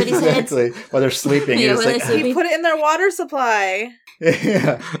of everybody's heads. Exactly. While they're sleeping. Yeah, It's while like, they're He put it in their water supply.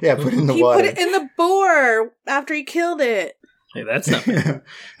 yeah, put it in the He water. put it in the boar after he killed it. Hey, that's not bad.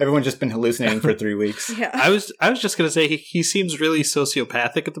 Everyone's just been hallucinating for 3 weeks. Yeah. I was just gonna say he seems really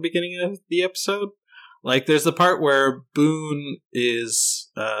sociopathic at the beginning of the episode. Like, there's the part where Boone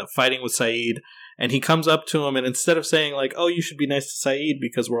is fighting with Saeed, and he comes up to him, and instead of saying, like, "Oh, you should be nice to Saeed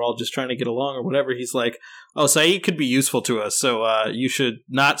because we're all just trying to get along," or whatever, he's like, "Oh, Saeed could be useful to us, so you should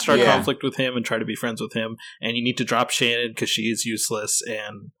not start conflict with him and try to be friends with him, and you need to drop Shannon because she is useless,"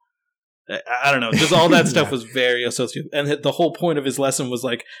 and I don't know, just all that stuff was very associative. And the whole point of his lesson was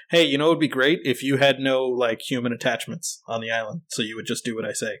like, "Hey, you know what would be great if you had no, like, human attachments on the island, so you would just do what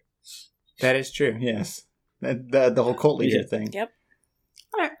I say." That is true, yes. The whole cult leader thing. Yep.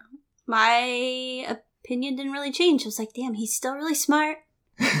 My opinion didn't really change. I was like, damn, he's still really smart.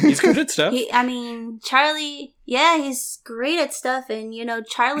 He's good at stuff. Charlie, he's great at stuff. And,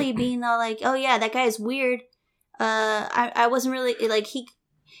 Charlie being all like, "Oh, yeah, that guy is weird." I wasn't really, like, he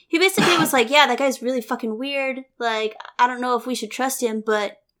basically was like, "Yeah, that guy's really fucking weird. Like, I don't know if we should trust him,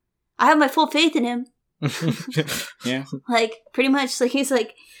 but I have my full faith in him." Yeah. Like, pretty much, like, he's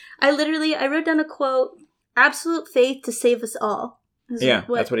like, I wrote down a quote, "Absolute faith to save us all."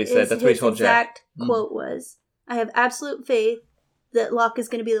 That's what he said. That's what he told Jack. Exact quote was, "I have absolute faith that Locke is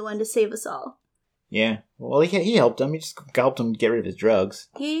going to be the one to save us all." Yeah. Well, he helped him. He just helped him get rid of his drugs.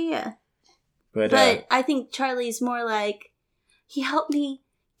 Yeah. But I think Charlie's more like, he helped me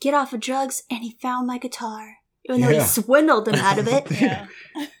get off of drugs and he found my guitar. Even though he swindled him out of it. Yeah.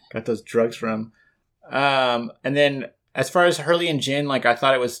 Got those drugs from him. And then as far as Hurley and Jin, like, I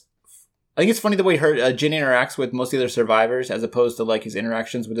think it's funny the way Jin interacts with most of the other survivors as opposed to, like, his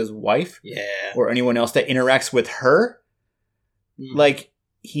interactions with his wife. Yeah. Or anyone else that interacts with her. Like,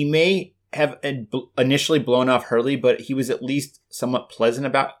 he may have initially blown off Hurley, but he was at least somewhat pleasant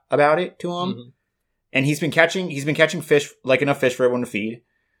about it to him. Mm-hmm. And he's been catching fish, like enough fish for everyone to feed.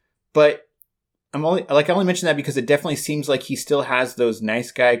 But I only mention that because it definitely seems like he still has those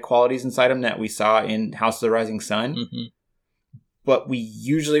nice guy qualities inside him that we saw in House of the Rising Sun. Mm-hmm. But we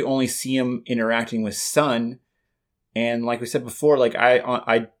usually only see him interacting with Sun. And like we said before, like,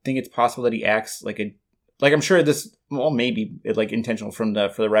 I think it's possible that he acts like I'm sure this, well, maybe like intentional for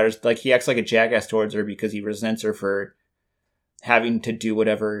the writers. Like, he acts like a jackass towards her because he resents her for having to do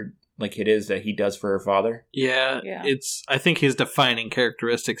whatever like it is that he does for her father. Yeah, Yeah. I think his defining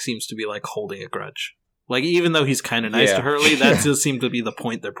characteristic seems to be like holding a grudge. Like, even though he's kind of nice Yeah. to Hurley, that does seem to be the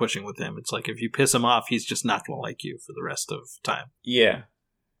point they're pushing with him. It's like, if you piss him off, he's just not going to like you for the rest of time. Yeah.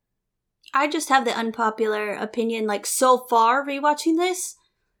 I just have the unpopular opinion, like, so far rewatching this,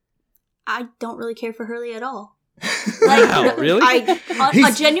 I don't really care for Hurley at all. Like, Wow, really?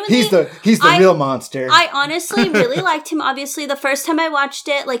 I genuinely... He's the I- real monster. I honestly really liked him. Obviously, the first time I watched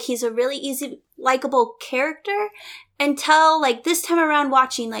it, like, he's a really easy, likable character. Until, like, this time around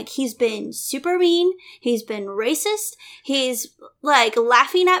watching, like, he's been super mean. He's been racist. He's, like,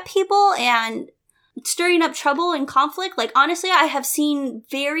 laughing at people and stirring up trouble and conflict. Like, honestly, I have seen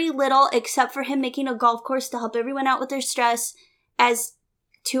very little except for him making a golf course to help everyone out with their stress as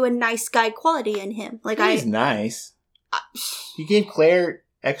to a nice guy quality in him. Like, He's nice. He gave Claire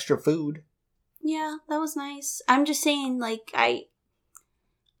extra food. Yeah, that was nice. I'm just saying, like,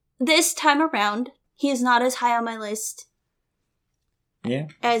 this time around, he is not as high on my list Yeah.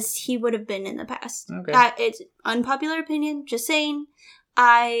 as he would have been in the past. Okay. It's unpopular opinion, just saying.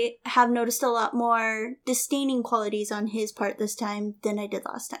 I have noticed a lot more disdaining qualities on his part this time than I did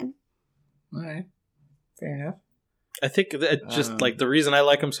last time. All right. Fair enough. I think that just, like, the reason I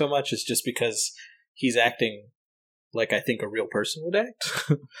like him so much is just because he's acting like I think a real person would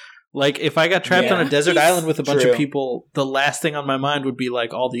act. Like, if I got trapped Yeah. on a desert island with a bunch True. of people, the last thing on my mind would be,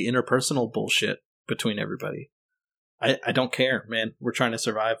 like, all the interpersonal bullshit between everybody. I don't care, man. We're trying to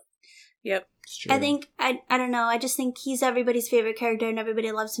survive. Yep. It's true. I think, I don't know, I just think he's everybody's favorite character and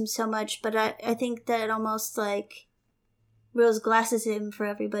everybody loves him so much, but I think that almost, like, rose glasses him for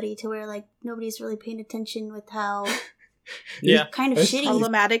everybody to where, like, nobody's really paying attention with how Yeah. kind of That's shitty.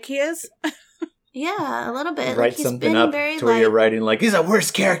 Problematic he is. Yeah, a little bit. Write Like, he's something been up very, to where you're like, writing like, he's the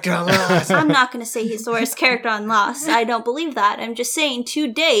worst character on Lost. I'm not going to say he's the worst character on Lost. I don't believe that. I'm just saying,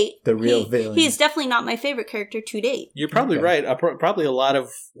 to date, The real villain. he's definitely not my favorite character to date. You're probably Okay. right. Probably a lot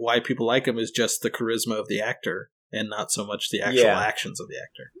of why people like him is just the charisma of the actor and not so much the actual Yeah. actions of the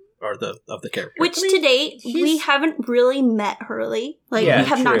actor or of the character. Which, to date, we he's- haven't really met Hurley. Like, Yeah, we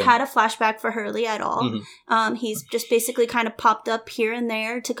have not true. had a flashback for Hurley at all. Mhm. He's just basically kind of popped up here and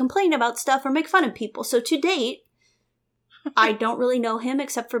there to complain about stuff or make fun of people. So, to date, I don't really know him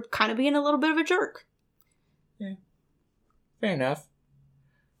except for kind of being a little bit of a jerk. Fair enough.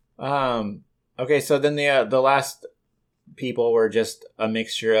 Okay, so then the last people were just a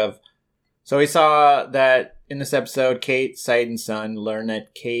mixture of. So we saw that in this episode, Kate, Said, and Sun learn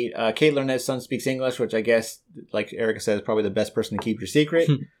that Kate learned that Sun speaks English, which I guess, like Erica says, is probably the best person to keep your secret.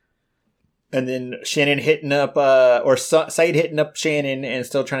 And then Shannon hitting up, Said hitting up Shannon and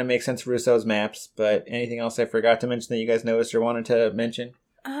still trying to make sense of Russo's maps. But anything else I forgot to mention that you guys noticed or wanted to mention?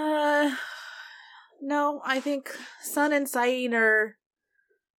 No, I think Sun and Saeed are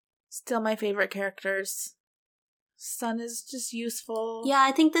still my favorite characters. Sun is just useful. Yeah,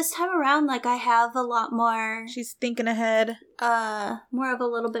 I think this time around, like, I have a lot more, She's thinking ahead. more of a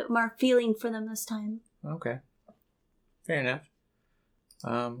little bit more feeling for them this time. Okay. Fair enough.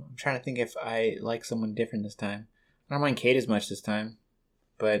 I'm trying to think if I like someone different this time. I don't mind Kate as much this time.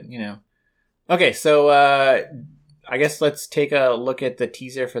 But, you know. Okay, so I guess let's take a look at the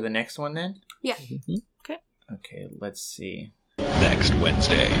teaser for the next one then. Yeah. Okay, let's see. Next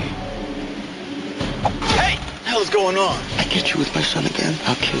Wednesday. Hey! What the hell is going on? I get you with my son again,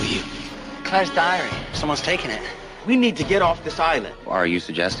 I'll kill you. Claire's diary. Someone's taken it. We need to get off this island. Are you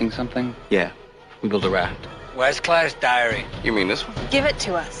suggesting something? Yeah, we build a raft. Where's Claire's diary? You mean this one? Give it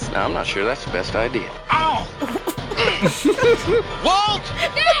to us. No, I'm not sure that's the best idea. Ow! Walt!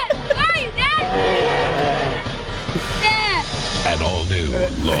 Dad! Where are you, Dad? Dad! And all new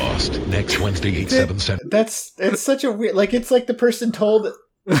Lost. Next Wednesday, 8/7 Central. It's such a weird, like, it's like the person told,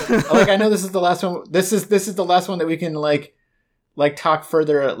 like, I know this is the last one, this is the last one that we can, like talk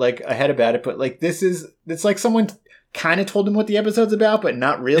further, like, ahead about it, but, like, it's like someone kind of told him what the episode's about, but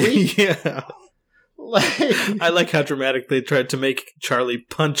not really. Yeah. Like, I like how dramatic they tried to make Charlie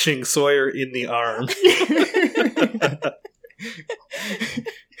punching Sawyer in the arm.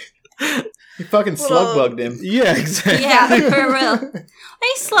 he fucking slug bugged him. Yeah, exactly. Yeah, for real. They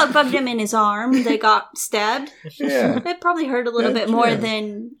slug bugged him in his arm. They got stabbed. Yeah. It probably hurt a little That's bit more true.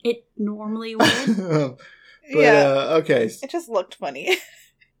 than it normally would. But, Yeah. okay. It just looked funny.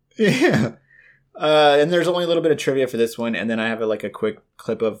 Yeah. And there's only a little bit of trivia for this one, and then I have a quick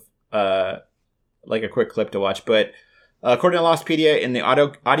clip of a quick clip to watch. But according to Lostpedia, in the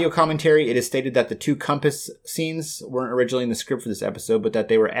audio commentary, it is stated that the two compass scenes weren't originally in the script for this episode, but that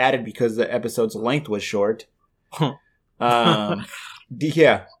they were added because the episode's length was short. Huh.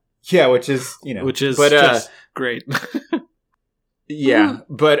 Yeah, which is Which is but, just great. Yeah,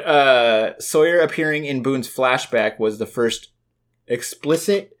 but Sawyer appearing in Boone's flashback was the first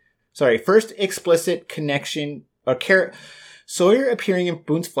explicit connection. Sawyer appearing in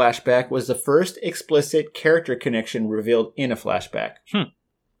Boone's flashback was the first explicit character connection revealed in a flashback.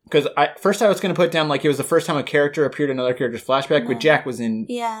 Because first I was going to put down like it was the first time a character appeared in another character's flashback, but Jack was in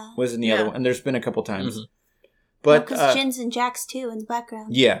the other one, and there's been a couple times. Mm-hmm. But because Jin's and Jack's too in the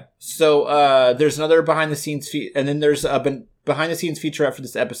background. Yeah. So there's another behind the scenes and then there's a behind the scenes featurette for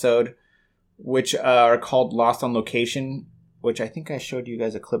this episode, which are called Lost on Location, which I think I showed you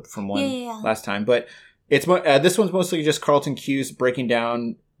guys a clip from one last time. But it's this one's mostly just Carlton Cuse breaking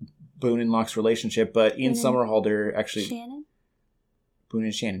down Boone and Locke's relationship, but Ian Somerhalder actually. Shannon? Boone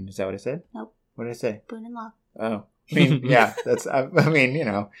and Shannon. Is that what I said? Nope. What did I say? Boone and Locke. Oh. I mean, yeah, that's, I mean, you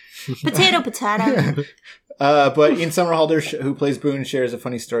know. Potato. But Ian Somerhalder, who plays Boone, shares a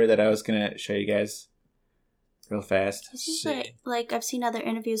funny story that I was going to show you guys real fast. He's usually, like, I've seen other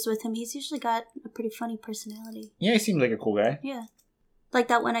interviews with him. He's usually got a pretty funny personality. Yeah, he seems like a cool guy. Yeah. Like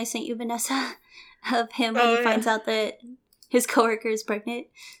that one I sent you, Vanessa, of him when he finds out that his coworker is pregnant.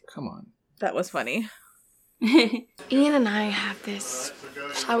 Come on. That was funny. Ian and I have this,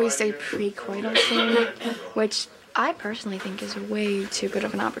 shall we say, pre-coital scene, which I personally think is way too good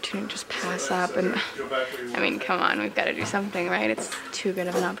of an opportunity to just pass up. And I mean, come on, we've got to do something, right? It's too good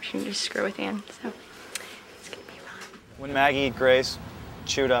of an opportunity to screw with Ian. So it's gonna be fun. When Maggie Grace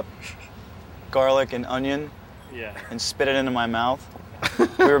chewed up garlic and onion and spit it into my mouth,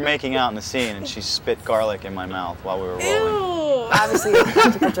 we were making out in the scene, and she spit garlic in my mouth while we were rolling. Obviously, the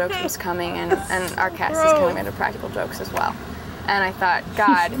practical jokes was coming, and our cast is coming into practical jokes as well. And I thought,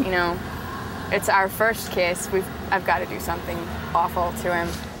 God, you know, it's our first kiss. I've got to do something awful to him.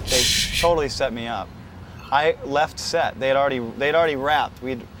 They totally set me up. I left set. They'd already wrapped.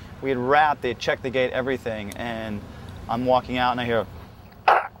 We'd wrapped. They'd checked the gate, everything, and I'm walking out, and I hear,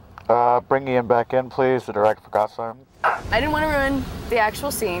 bring Ian back in, please. The director forgot something. I didn't want to ruin the actual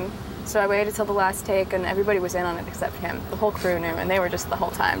scene, so I waited till the last take, and everybody was in on it except him. The whole crew knew, and they were just the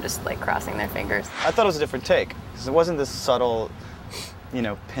whole time just like crossing their fingers. I thought it was a different take, because it wasn't this subtle, you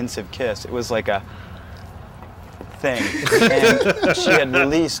know, pensive kiss. It was like a thing. And she had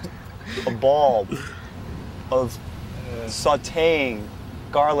released a ball of sauteing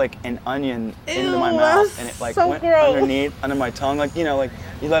garlic and onion into my mouth, and it like went underneath, under my tongue, like, you know, like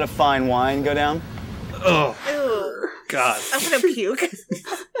you let a fine wine go down. Oh, ew. God. I'm gonna puke.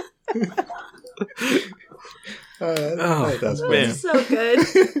 That's man. So good.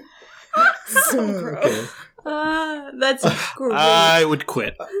 So gross. That's gross. I would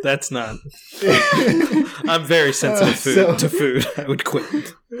quit. That's not. I'm very sensitive to food. I would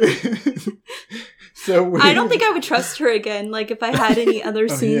quit. I don't think I would trust her again. Like if I had any other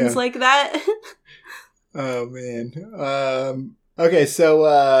scenes like that. Oh man. Okay,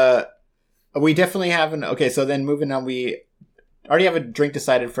 so we definitely have so then moving on, we already have a drink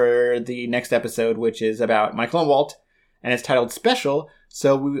decided for the next episode, which is about Michael and Walt, and it's titled Special.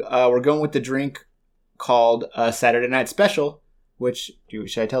 So we're going with the drink called Saturday Night Special, which,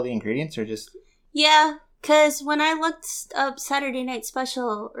 should I tell the ingredients or just... Yeah, because when I looked up Saturday Night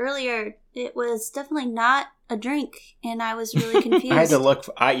Special earlier, it was definitely not a drink, and I was really confused. I had to look,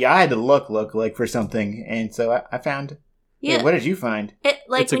 I had to look like for something, and so I found... Yeah. Wait, what did you find?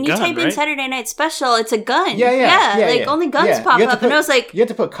 It's when you type in Saturday Night Special, it's a gun. Yeah. Only guns pop up, and I was like... You have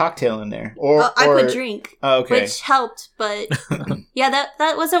to put cocktail in there. Or I put drink, okay. Which helped, but yeah,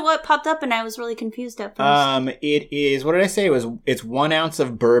 that wasn't what popped up, and I was really confused at first. It is, what did I say? It's 1 ounce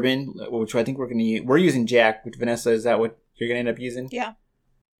of bourbon, which I think we're going to use. We're using Jack, which Vanessa, is that what you're going to end up using? Yeah.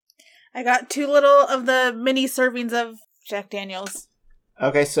 I got 2 little of the mini servings of Jack Daniels.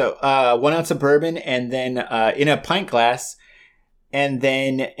 Okay, so 1 ounce of bourbon, and then in a pint glass, and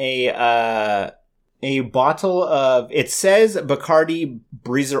then a bottle of, it says Bacardi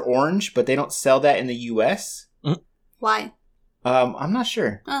Breezer Orange, but they don't sell that in the U.S. Why? I'm not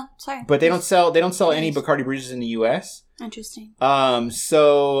sure. Oh, sorry. But they don't sell any Bacardi Breezers in the U.S. Interesting.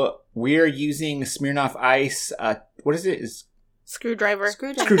 So we're using Smirnoff Ice. What is it? Screwdriver.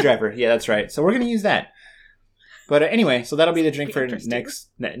 Yeah, that's right. So we're gonna use that. But anyway, so that'll be the drink for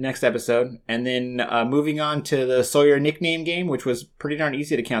next episode. And then moving on to the Sawyer nickname game, which was pretty darn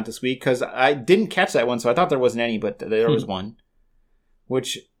easy to count this week, because I didn't catch that one, so I thought there wasn't any, but there was one.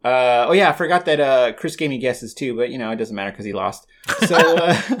 Which, I forgot that Chris gave me guesses too, but, it doesn't matter because he lost. So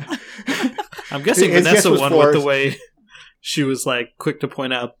I'm guessing Vanessa won with the way she was, quick to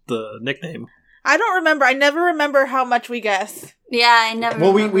point out the nickname. I don't remember. I never remember how much we guess. Yeah, I never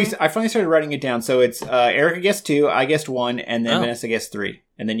remember. I finally started writing it down. So it's Erica guessed 2, I guessed 1, and then Vanessa guessed 3.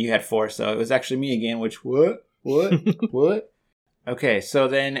 And then you had 4. So it was actually me again, which, what? Okay, so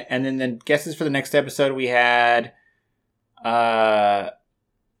then guesses for the next episode we had, I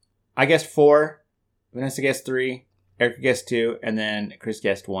guessed 4, Vanessa guessed 3, Erica guessed 2, and then Chris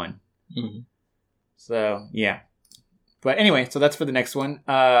guessed 1. Mm-hmm. So, yeah. But anyway, so that's for the next one.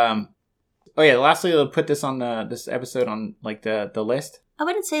 Lastly, we'll put this on this episode on like the list. I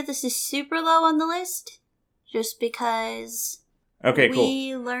wouldn't say this is super low on the list, just because Okay, cool.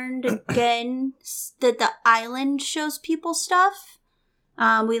 we learned again that the island shows people stuff.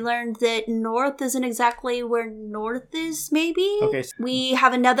 We learned that North isn't exactly where North is, maybe. Okay. We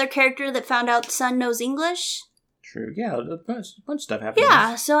have another character that found out Sun knows English. True. Yeah, a bunch of stuff happened.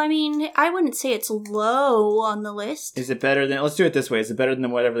 Yeah, so I mean, I wouldn't say it's low on the list. Is it better than... Let's do it this way. Is it better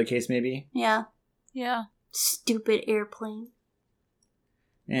than whatever the case may be? Yeah. Yeah. Stupid airplane.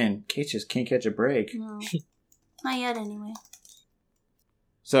 Man, Kate just can't catch a break. No. Not yet, anyway.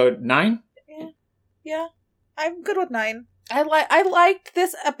 So, 9? Yeah. I'm good with 9. I liked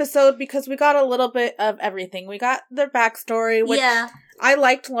this episode because we got a little bit of everything. We got their backstory, which I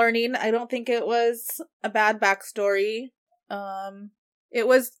liked learning. I don't think it was a bad backstory. It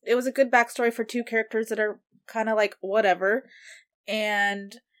was a good backstory for 2 characters that are kind of like whatever.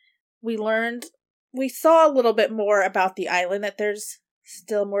 And we saw a little bit more about the island, that there's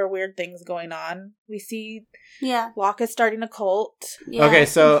still more weird things going on. We see Locke is starting a cult. Yeah. Okay,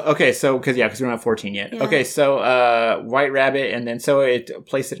 so because we're not 14 yet. Yeah. Okay, so White Rabbit, and then so it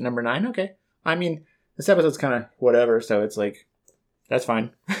placed it at number 9. Okay, I mean this episode's kind of whatever, so it's like that's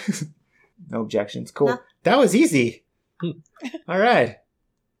fine. No objections. Cool. No. That was easy. All right.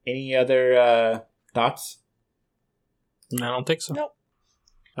 Any other thoughts? I don't think so. Nope.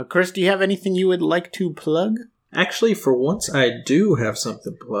 Chris, do you have anything you would like to plug? Actually, for once, I do have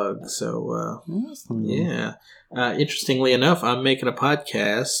something to plug. So, yeah. Interestingly enough, I'm making a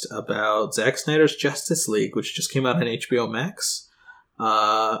podcast about Zack Snyder's Justice League, which just came out on HBO Max.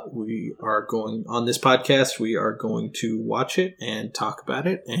 We are going on this podcast. We are going to watch it and talk about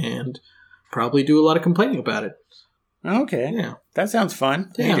it, and probably do a lot of complaining about it. Okay, yeah, that sounds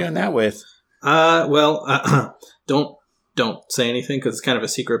fun. Who are you doing that with? Don't say anything because it's kind of a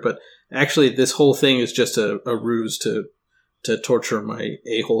secret. But actually, this whole thing is just a ruse to torture my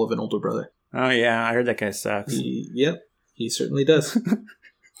a-hole of an older brother. Oh yeah, I heard that guy sucks. Yep, he certainly does.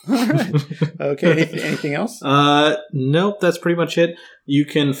 All right. Okay. Anything else? Nope. That's pretty much it. You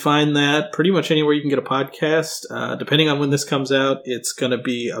can find that pretty much anywhere you can get a podcast. Depending on when this comes out, it's going to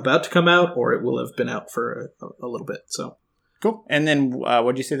be about to come out, or it will have been out for a little bit. So cool. And then, what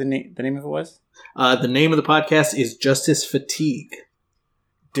did you say the name of it was? The name of the podcast is Justice Fatigue.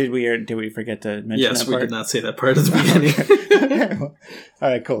 Did we forget to mention? Yes, that we part? did not say that part at the beginning. All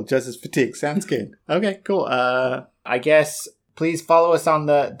right. Cool. Justice Fatigue sounds good. Okay. Cool. I guess. Please follow us on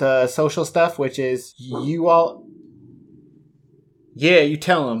the social stuff, which is you all. Yeah, you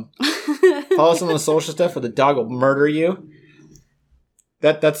tell them. Follow us on the social stuff, or the dog will murder you.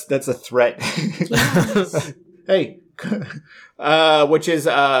 That's a threat. Hey, which is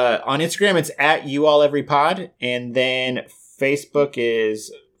on Instagram, it's at YouAllEveryPod, and then Facebook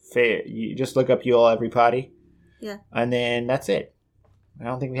is you just look up YouAllEveryPoddy. Yeah, and then that's it. I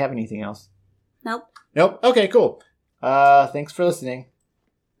don't think we have anything else. Nope. Okay, cool. Thanks for listening.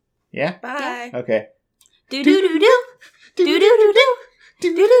 Yeah? Bye. Okay. Do do do do. Do do do do.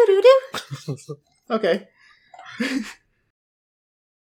 Do do do do. Okay.